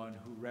of the one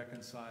who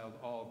reconciled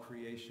all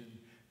creation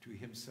to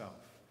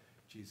himself,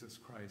 Jesus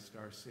Christ,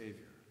 our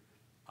Savior.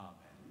 Amen.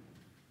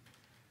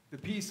 The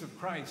peace of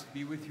Christ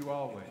be with you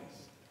always.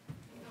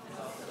 And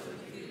also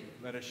with you.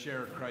 Let us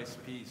share Christ's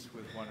peace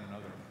with one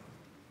another.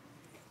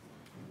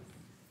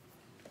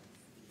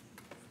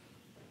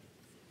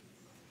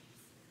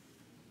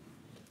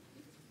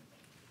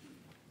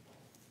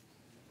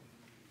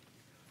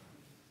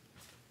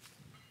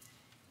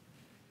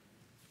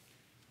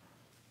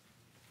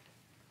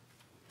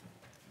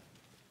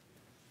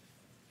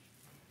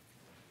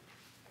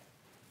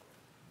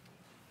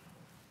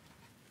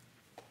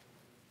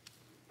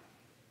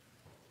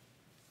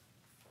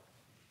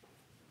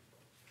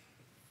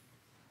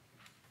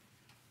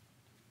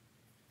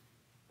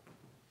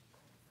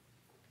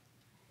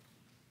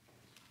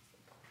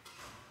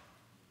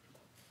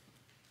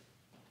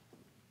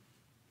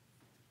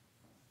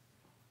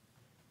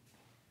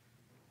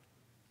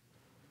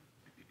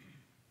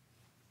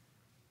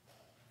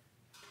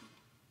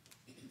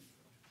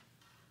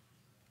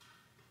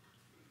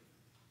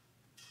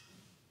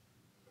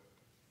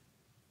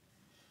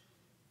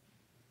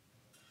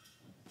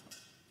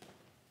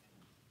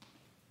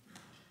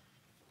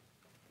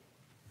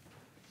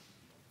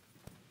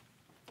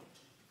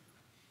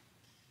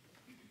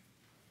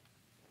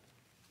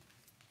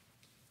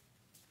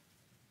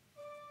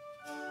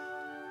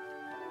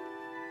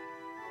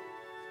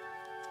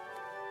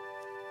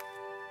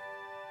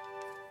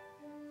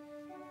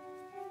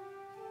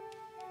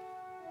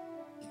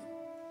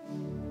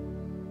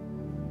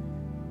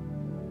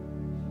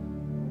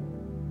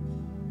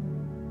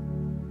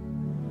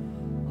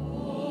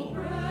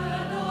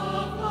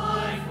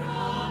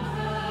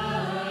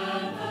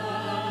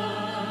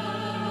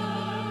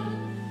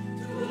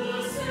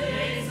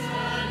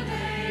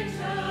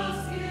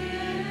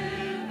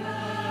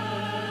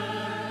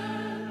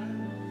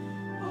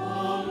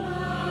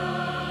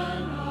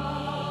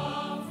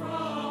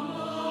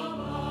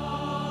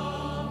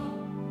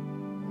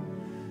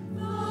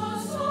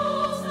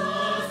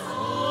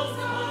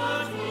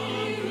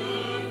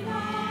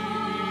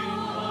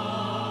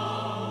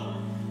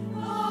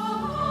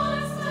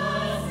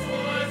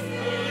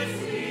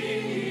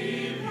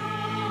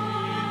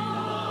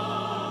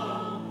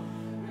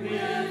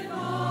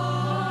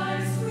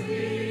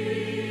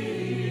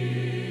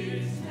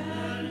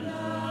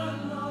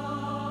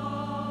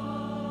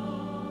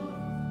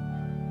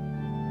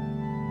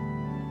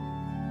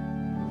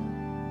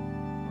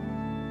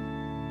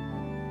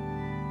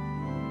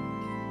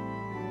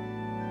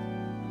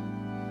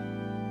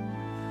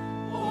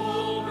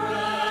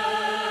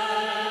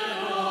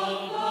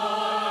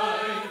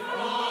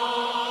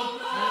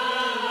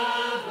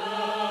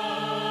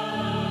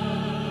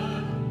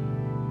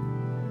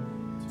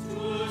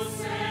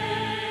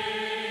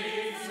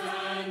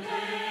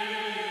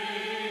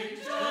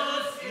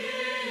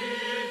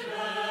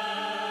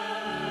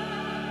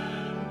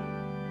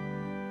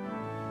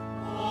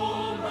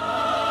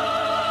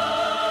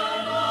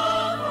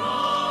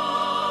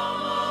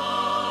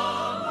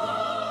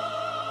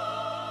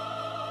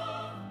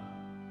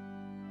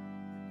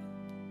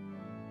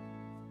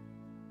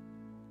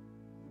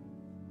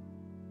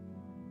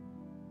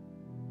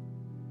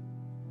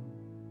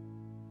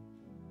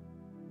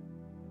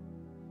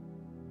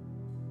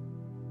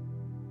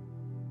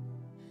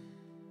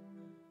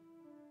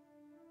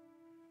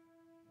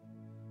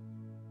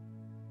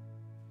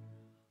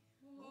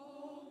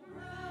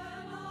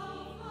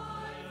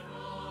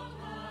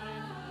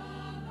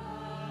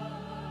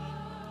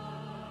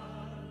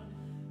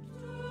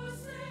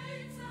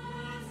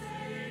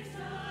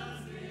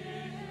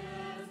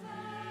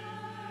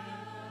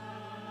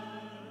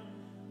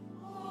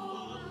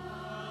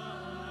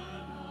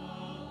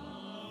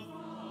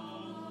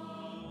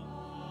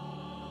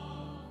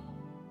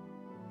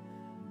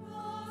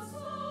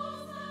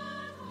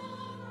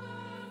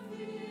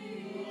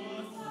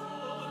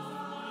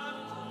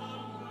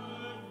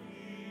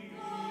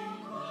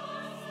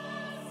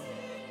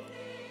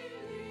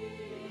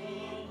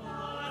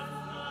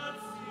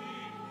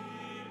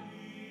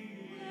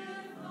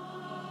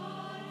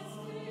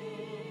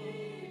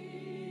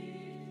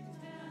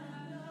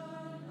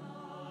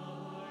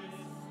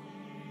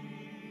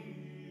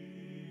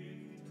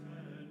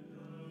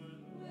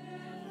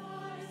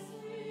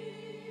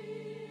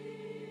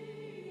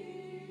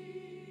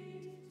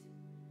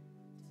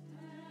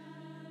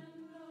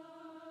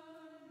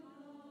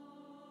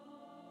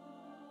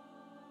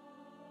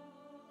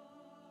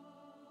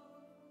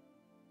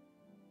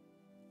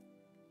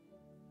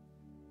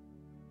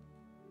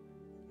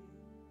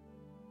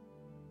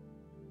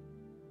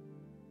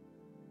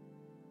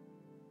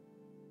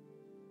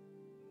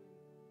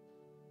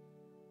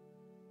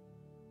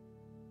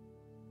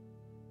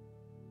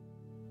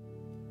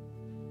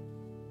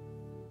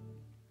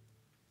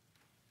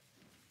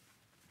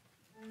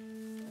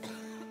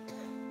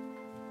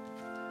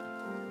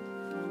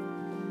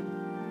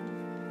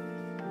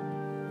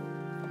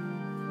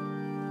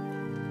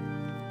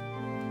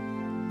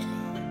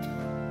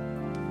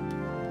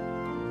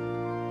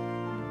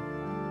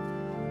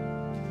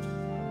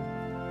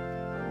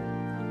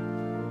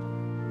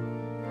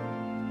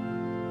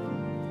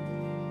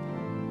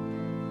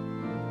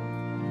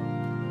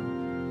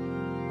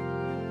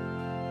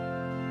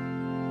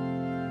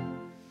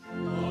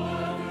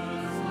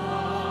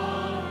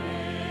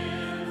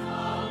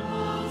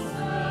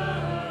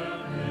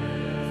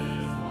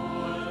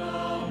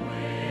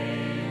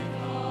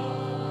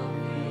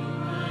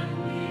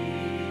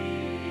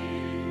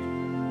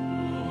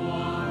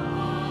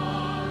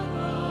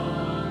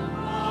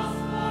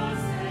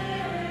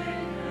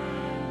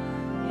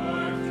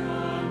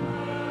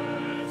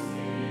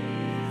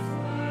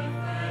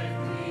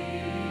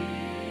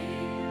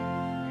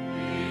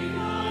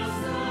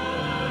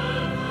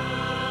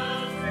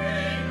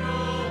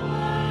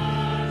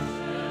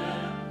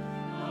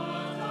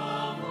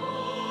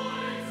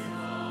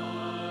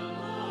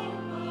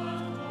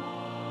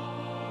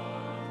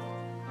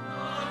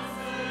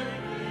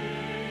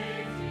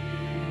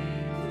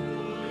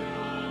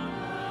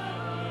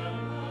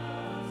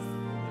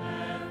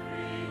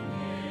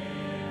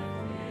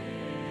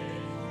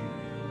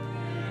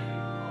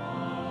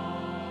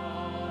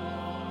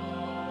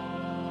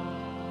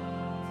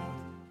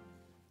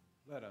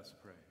 us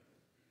pray.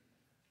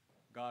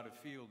 God of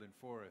field and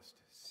forest,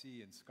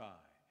 sea and sky,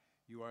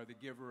 you are the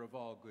giver of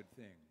all good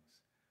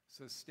things.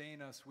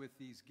 Sustain us with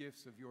these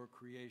gifts of your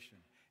creation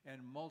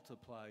and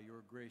multiply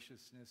your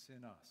graciousness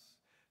in us,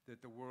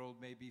 that the world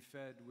may be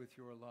fed with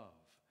your love.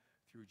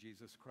 Through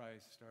Jesus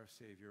Christ, our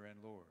Savior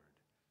and Lord.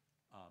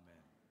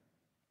 Amen.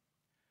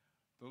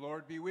 The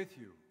Lord be with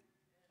you.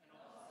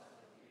 And also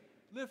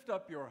with you. Lift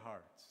up your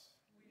hearts.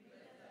 We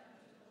lift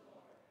them to the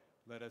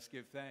Lord. Let us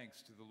give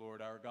thanks to the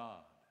Lord our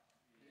God.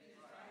 It is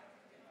right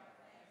to give our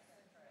thanks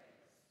and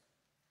praise.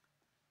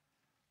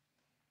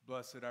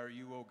 Blessed are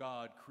you, O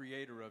God,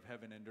 creator of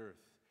heaven and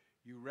earth.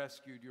 You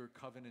rescued your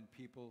covenant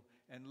people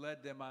and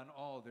led them on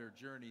all their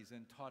journeys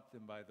and taught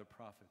them by the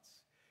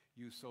prophets.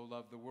 You so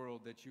loved the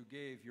world that you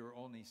gave your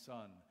only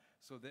Son,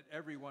 so that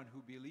everyone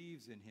who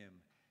believes in him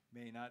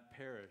may not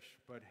perish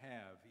but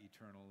have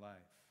eternal life.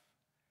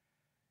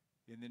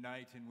 In the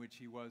night in which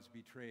he was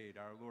betrayed,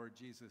 our Lord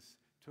Jesus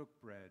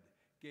took bread,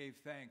 gave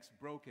thanks,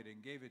 broke it,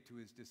 and gave it to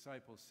his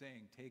disciples,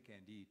 saying, "Take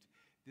and eat.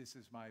 This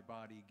is my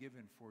body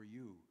given for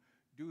you.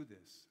 Do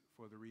this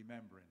for the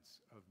remembrance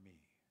of me."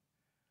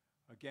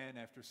 Again,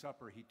 after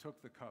supper, he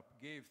took the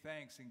cup, gave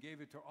thanks, and gave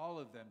it to all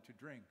of them to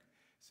drink,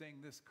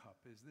 saying, "This cup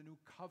is the new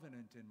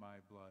covenant in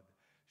my blood,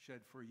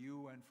 shed for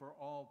you and for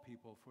all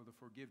people for the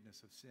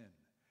forgiveness of sin.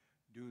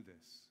 Do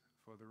this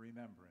for the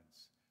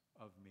remembrance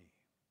of me."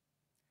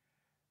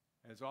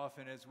 As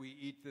often as we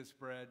eat this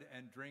bread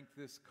and drink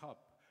this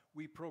cup,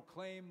 we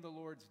proclaim the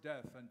Lord's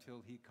death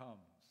until he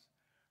comes.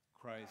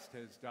 Christ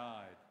has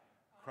died.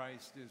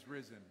 Christ is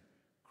risen.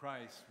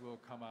 Christ will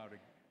come out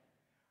again.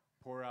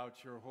 Pour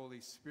out your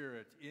Holy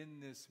Spirit in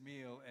this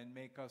meal and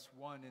make us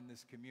one in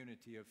this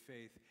community of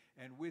faith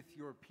and with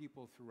your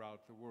people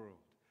throughout the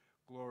world.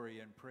 Glory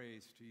and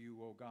praise to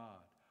you, O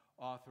God,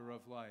 author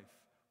of life,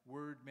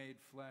 Word made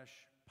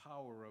flesh,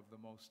 power of the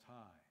Most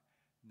High,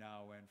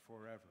 now and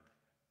forever.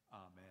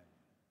 Amen.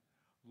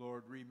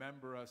 Lord,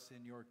 remember us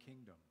in your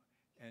kingdom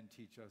and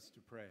teach us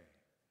to pray.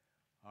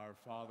 Our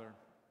Father,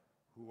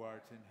 who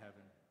art in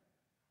heaven,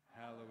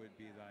 hallowed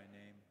be thy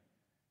name.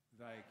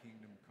 Thy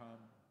kingdom come.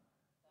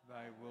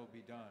 Thy will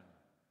be done,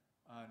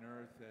 on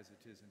earth as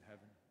it is in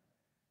heaven.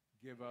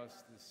 Give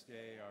us this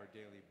day our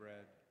daily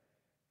bread,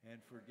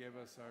 and forgive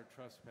us our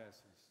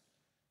trespasses,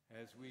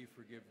 as we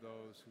forgive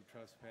those who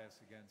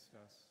trespass against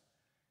us.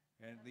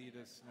 And lead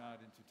us not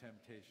into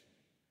temptation,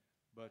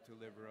 but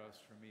deliver us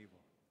from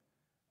evil.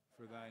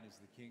 For thine is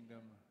the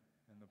kingdom,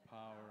 and the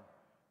power,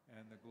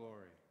 and the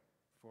glory,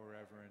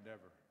 forever and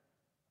ever.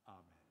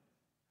 Amen.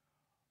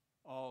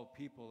 All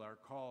people are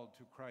called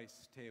to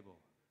Christ's table.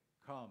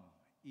 Come,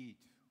 eat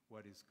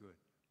what is good.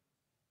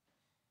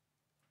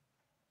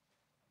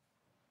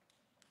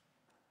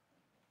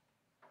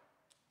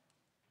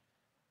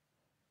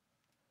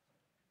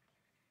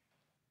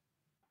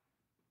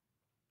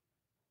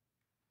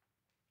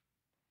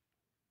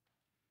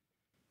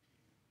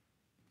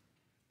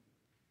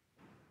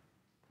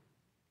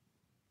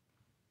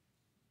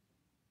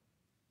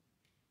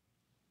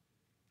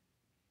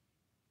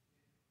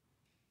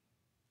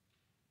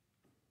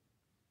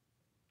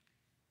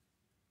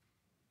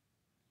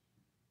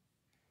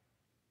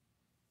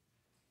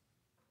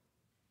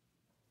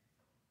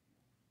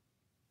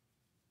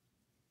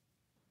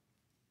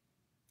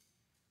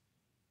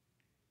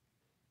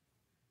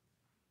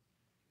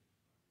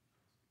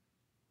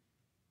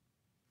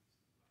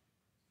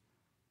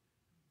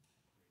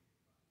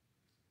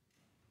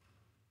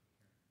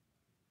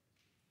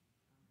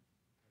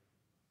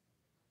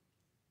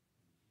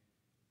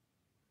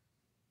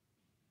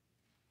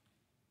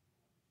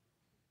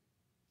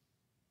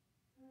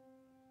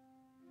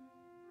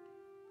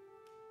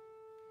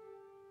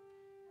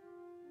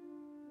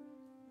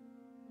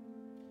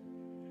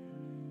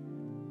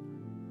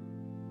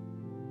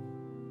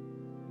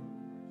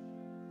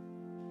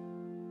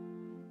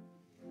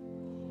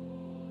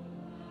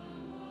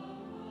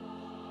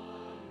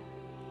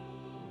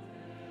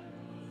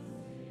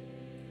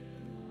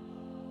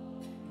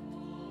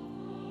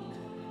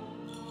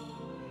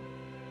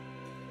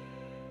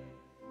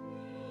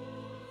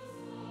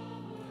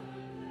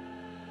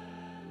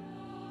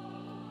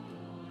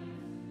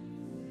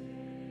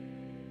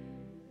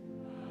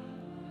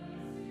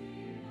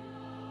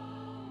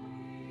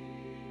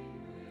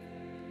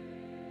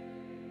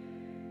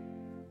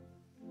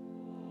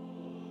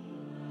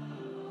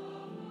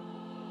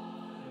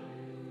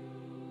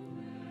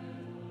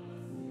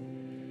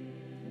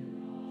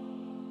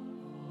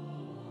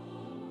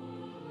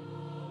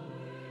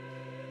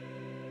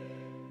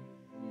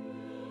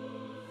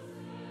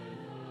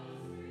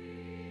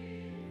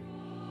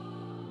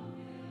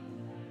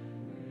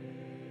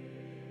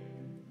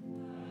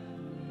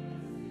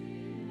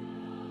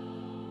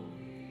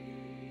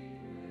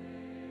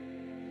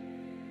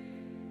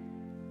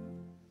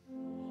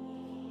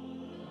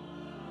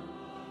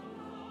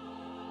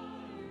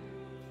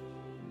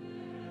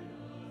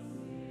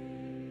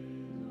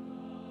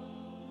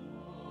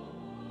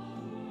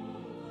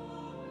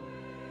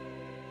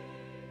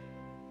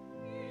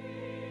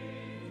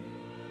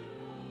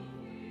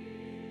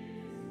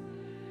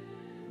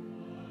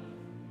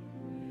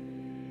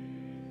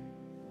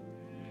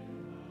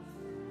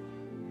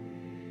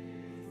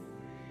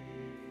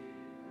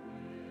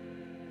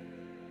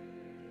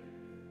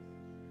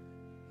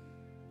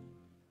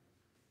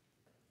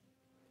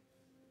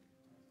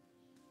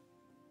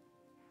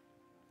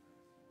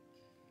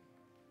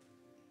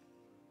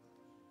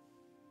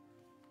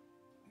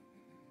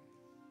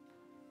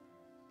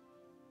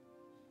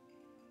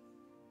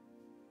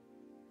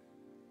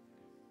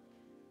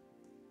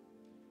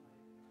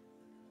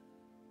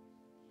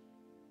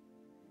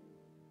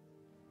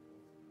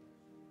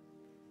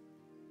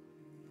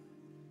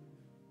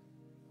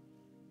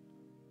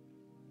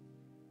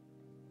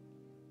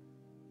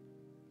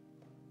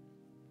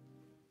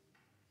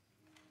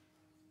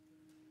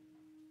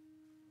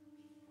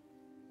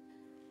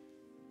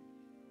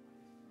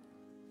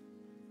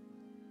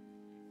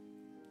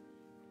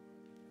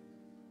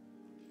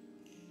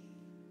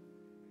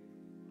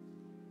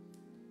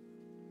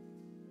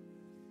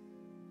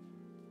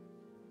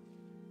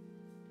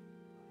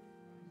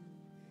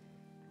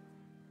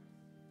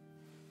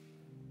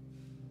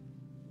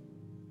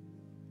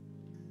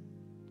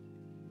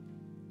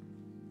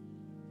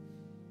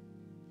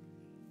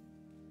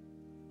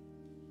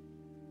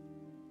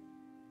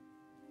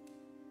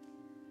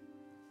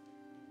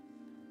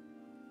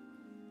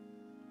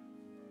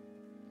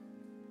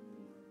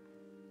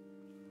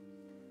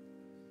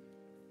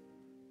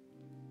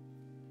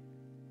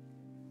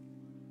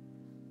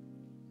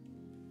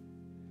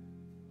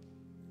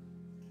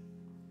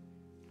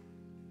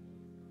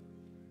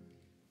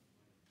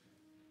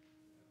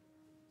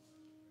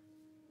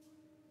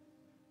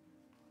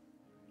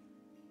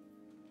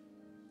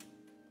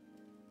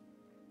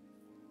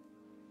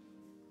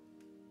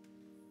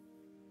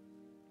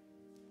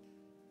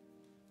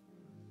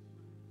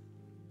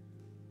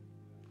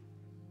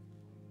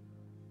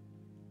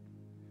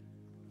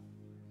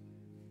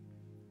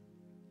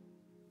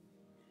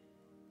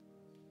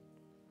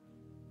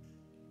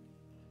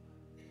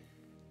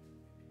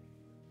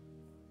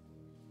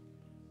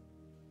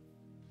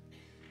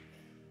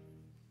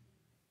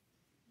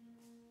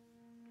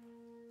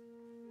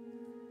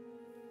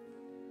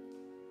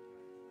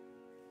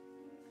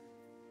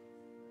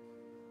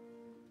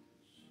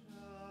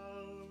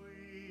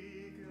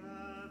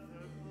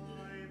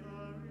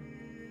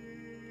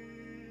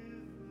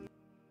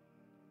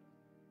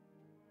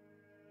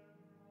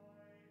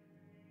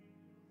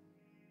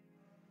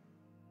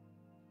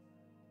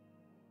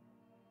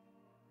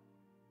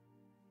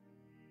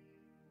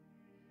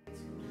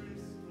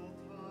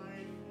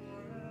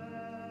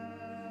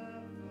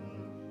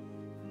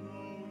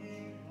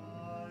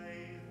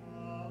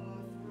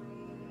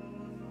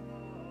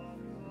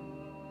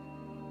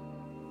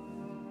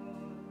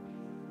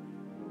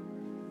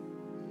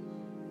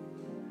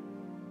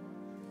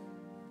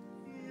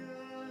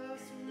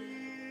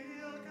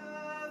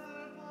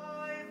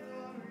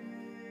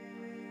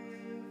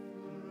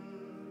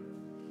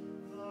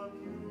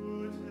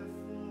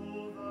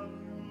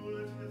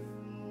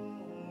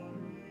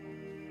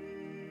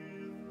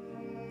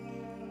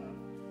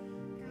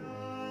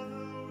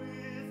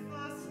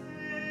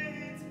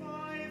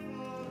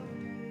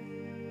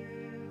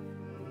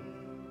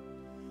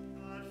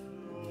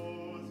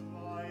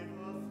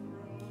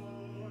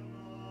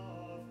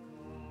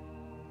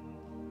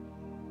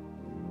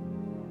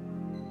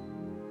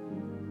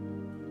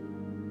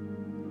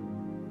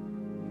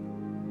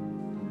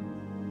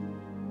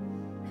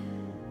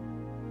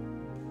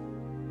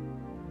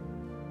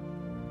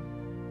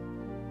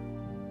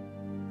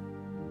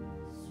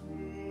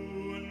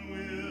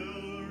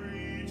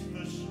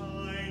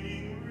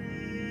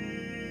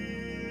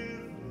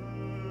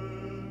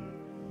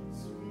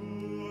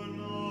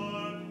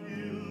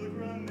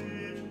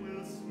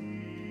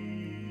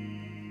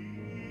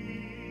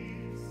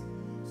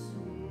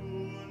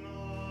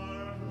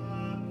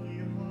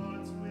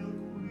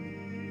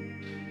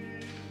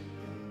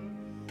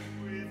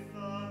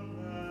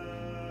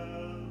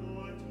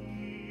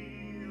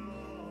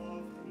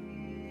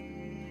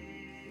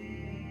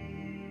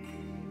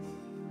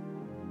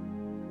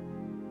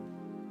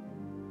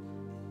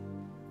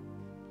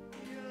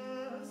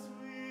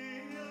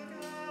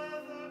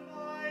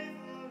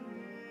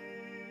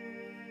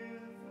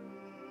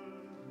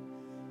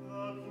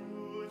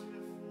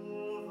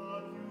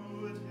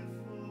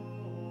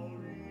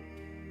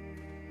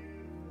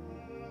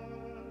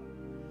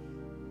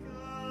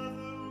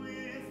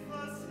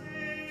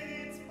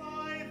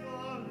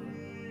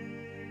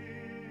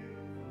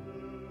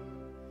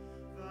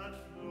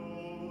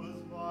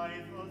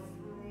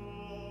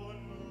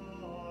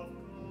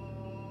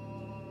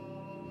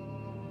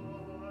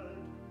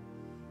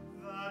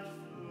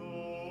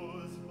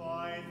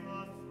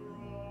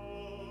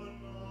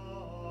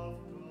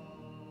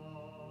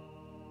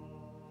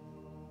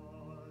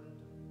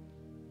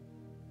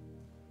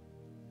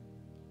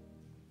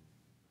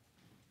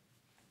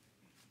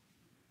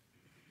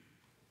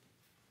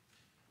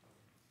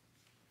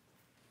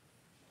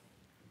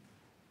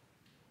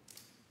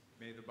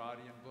 May the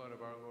body and blood of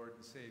our Lord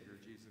and Savior,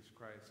 Jesus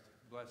Christ,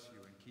 bless you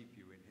and keep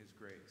you in his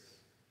grace.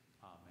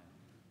 Amen.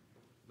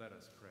 Let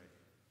us pray.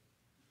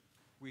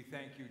 We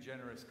thank you,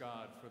 generous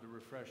God, for the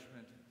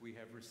refreshment we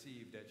have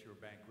received at your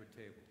banquet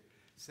table.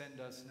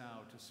 Send us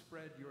now to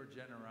spread your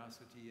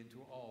generosity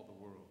into all the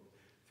world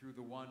through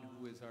the one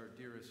who is our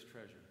dearest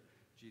treasure,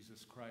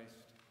 Jesus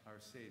Christ, our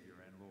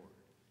Savior and Lord.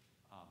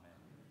 Amen.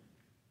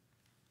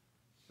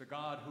 The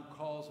God who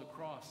calls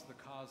across the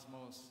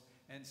cosmos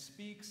and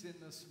speaks in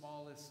the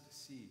smallest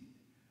seed,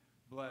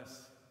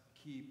 bless,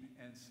 keep,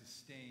 and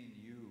sustain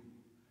you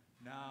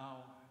now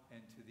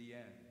and to the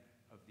end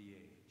of the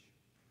age.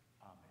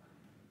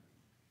 Amen.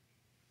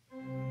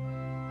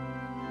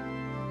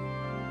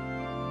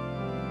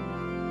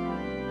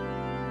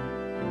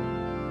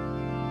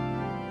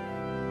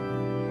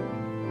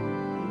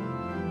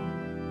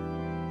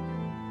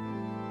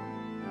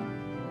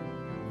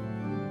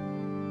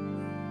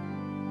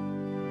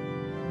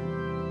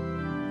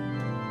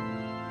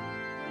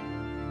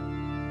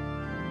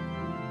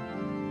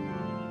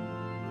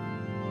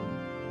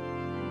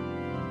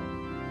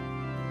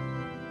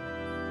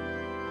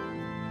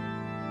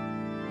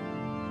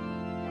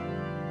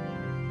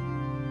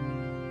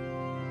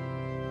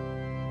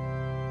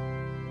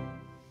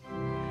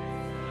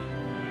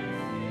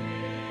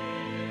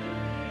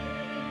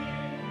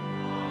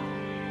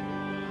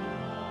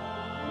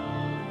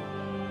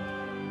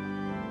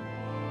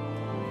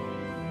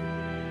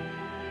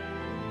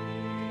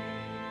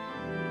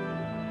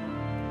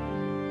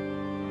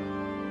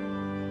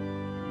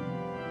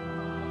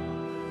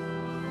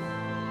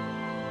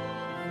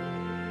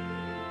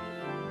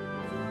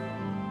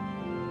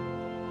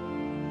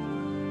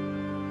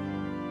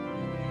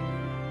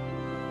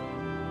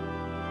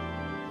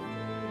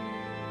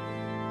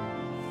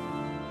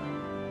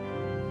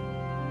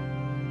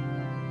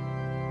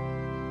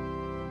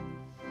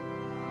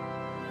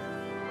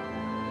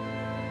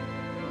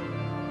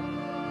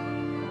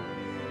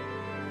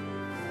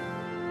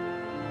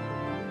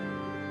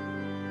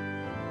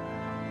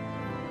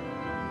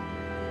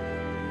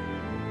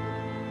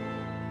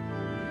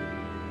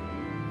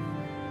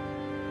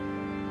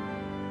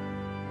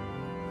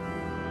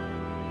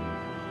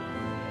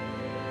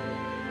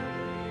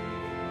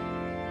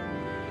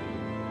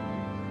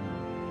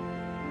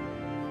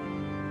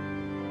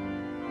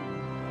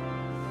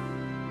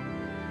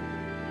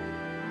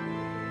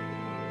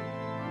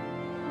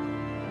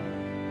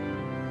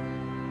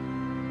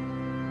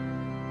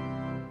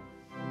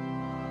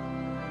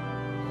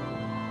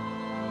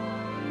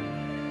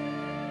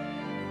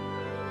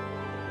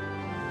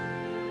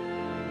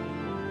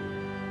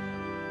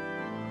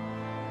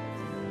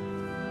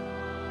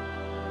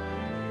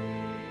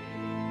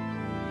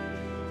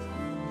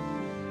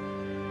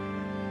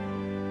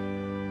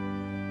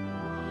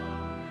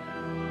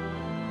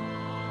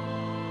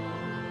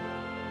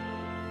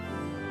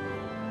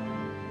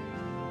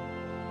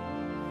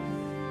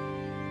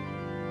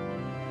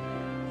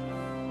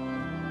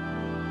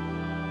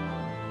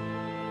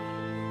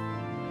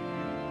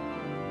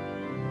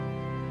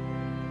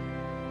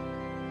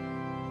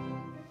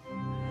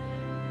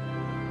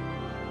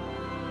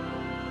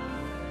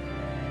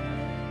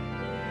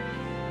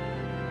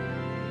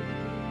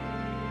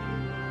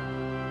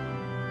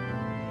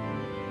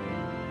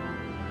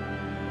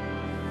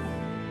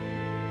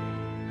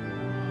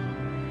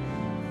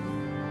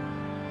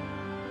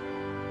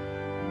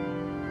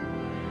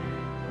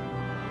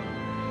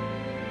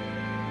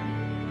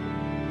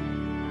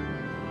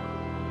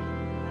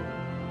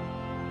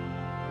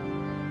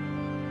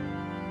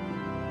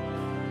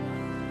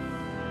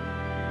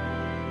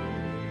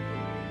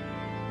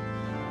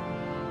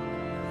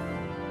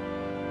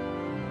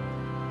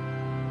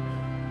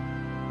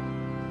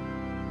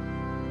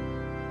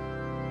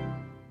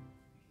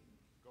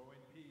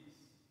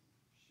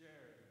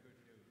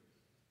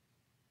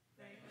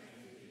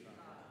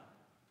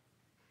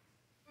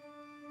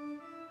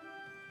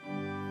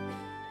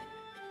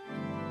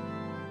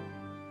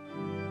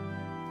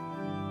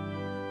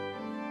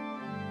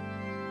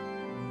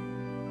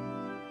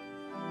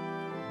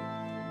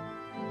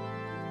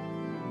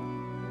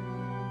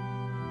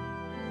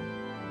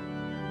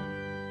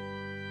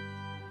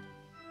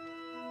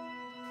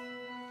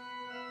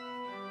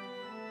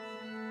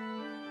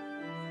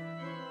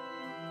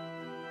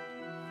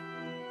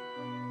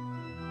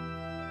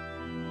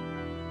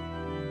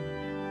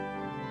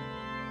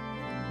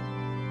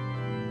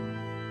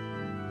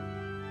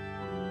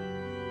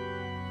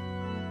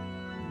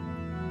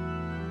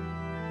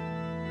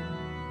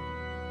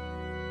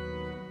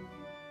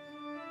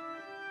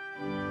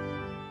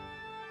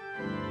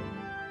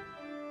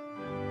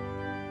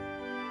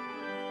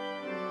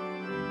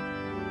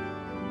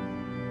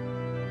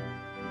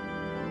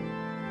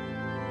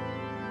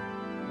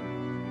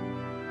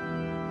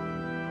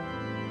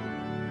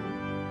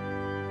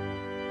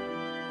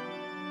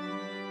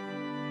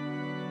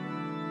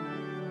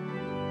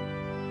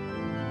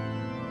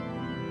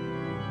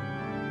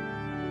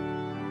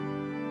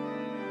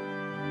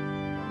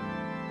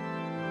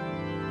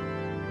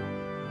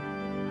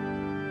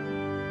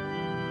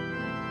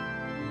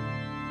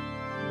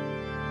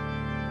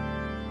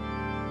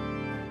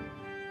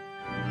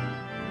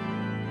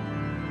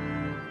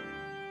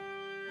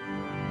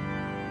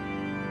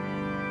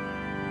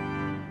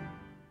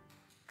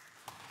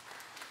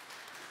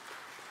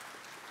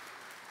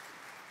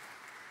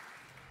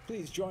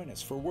 Please join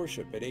us for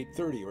worship at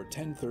 8:30 or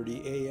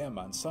 10:30 a.m.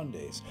 on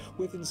Sundays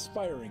with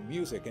inspiring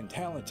music and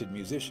talented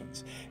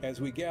musicians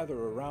as we gather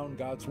around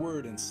God's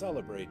Word and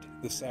celebrate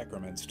the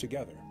sacraments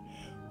together.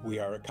 We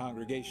are a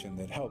congregation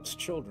that helps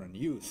children,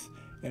 youth,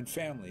 and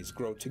families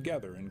grow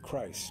together in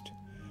Christ,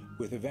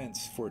 with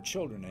events for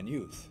children and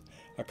youth,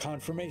 a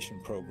confirmation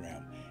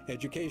program,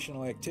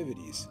 educational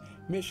activities,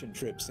 mission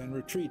trips and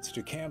retreats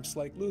to camps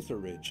like Luther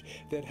Ridge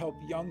that help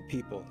young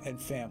people and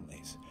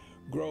families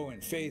grow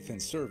in faith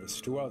and service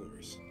to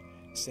others.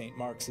 St.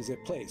 Mark's is a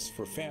place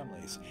for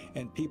families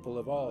and people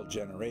of all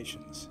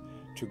generations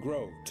to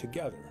grow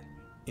together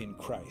in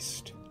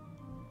Christ.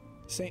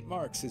 St.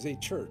 Mark's is a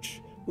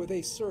church with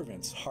a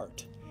servant's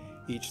heart.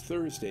 Each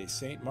Thursday,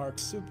 St.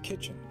 Mark's Soup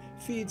Kitchen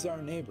feeds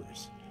our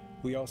neighbors.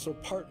 We also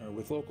partner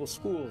with local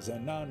schools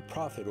and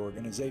non-profit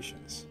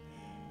organizations.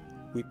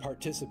 We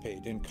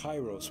participate in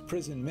Kairos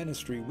prison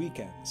ministry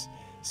weekends,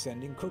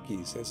 sending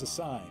cookies as a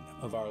sign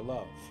of our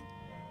love.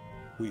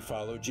 We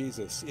follow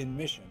Jesus in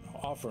mission,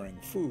 offering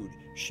food,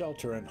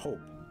 shelter, and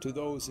hope to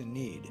those in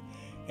need,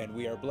 and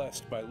we are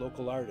blessed by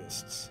local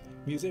artists,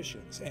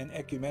 musicians, and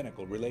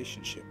ecumenical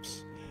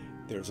relationships.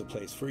 There's a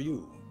place for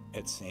you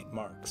at St.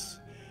 Mark's.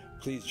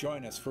 Please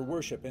join us for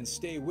worship and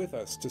stay with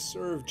us to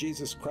serve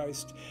Jesus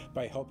Christ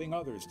by helping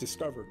others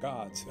discover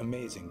God's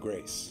amazing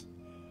grace.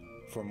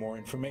 For more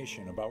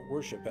information about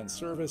worship and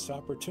service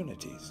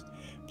opportunities,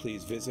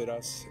 please visit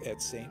us at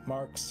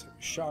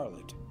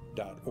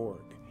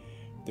stmarkscharlotte.org.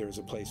 There's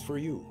a place for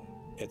you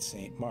at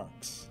St.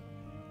 Mark's.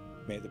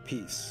 May the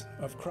peace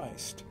of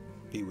Christ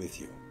be with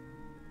you.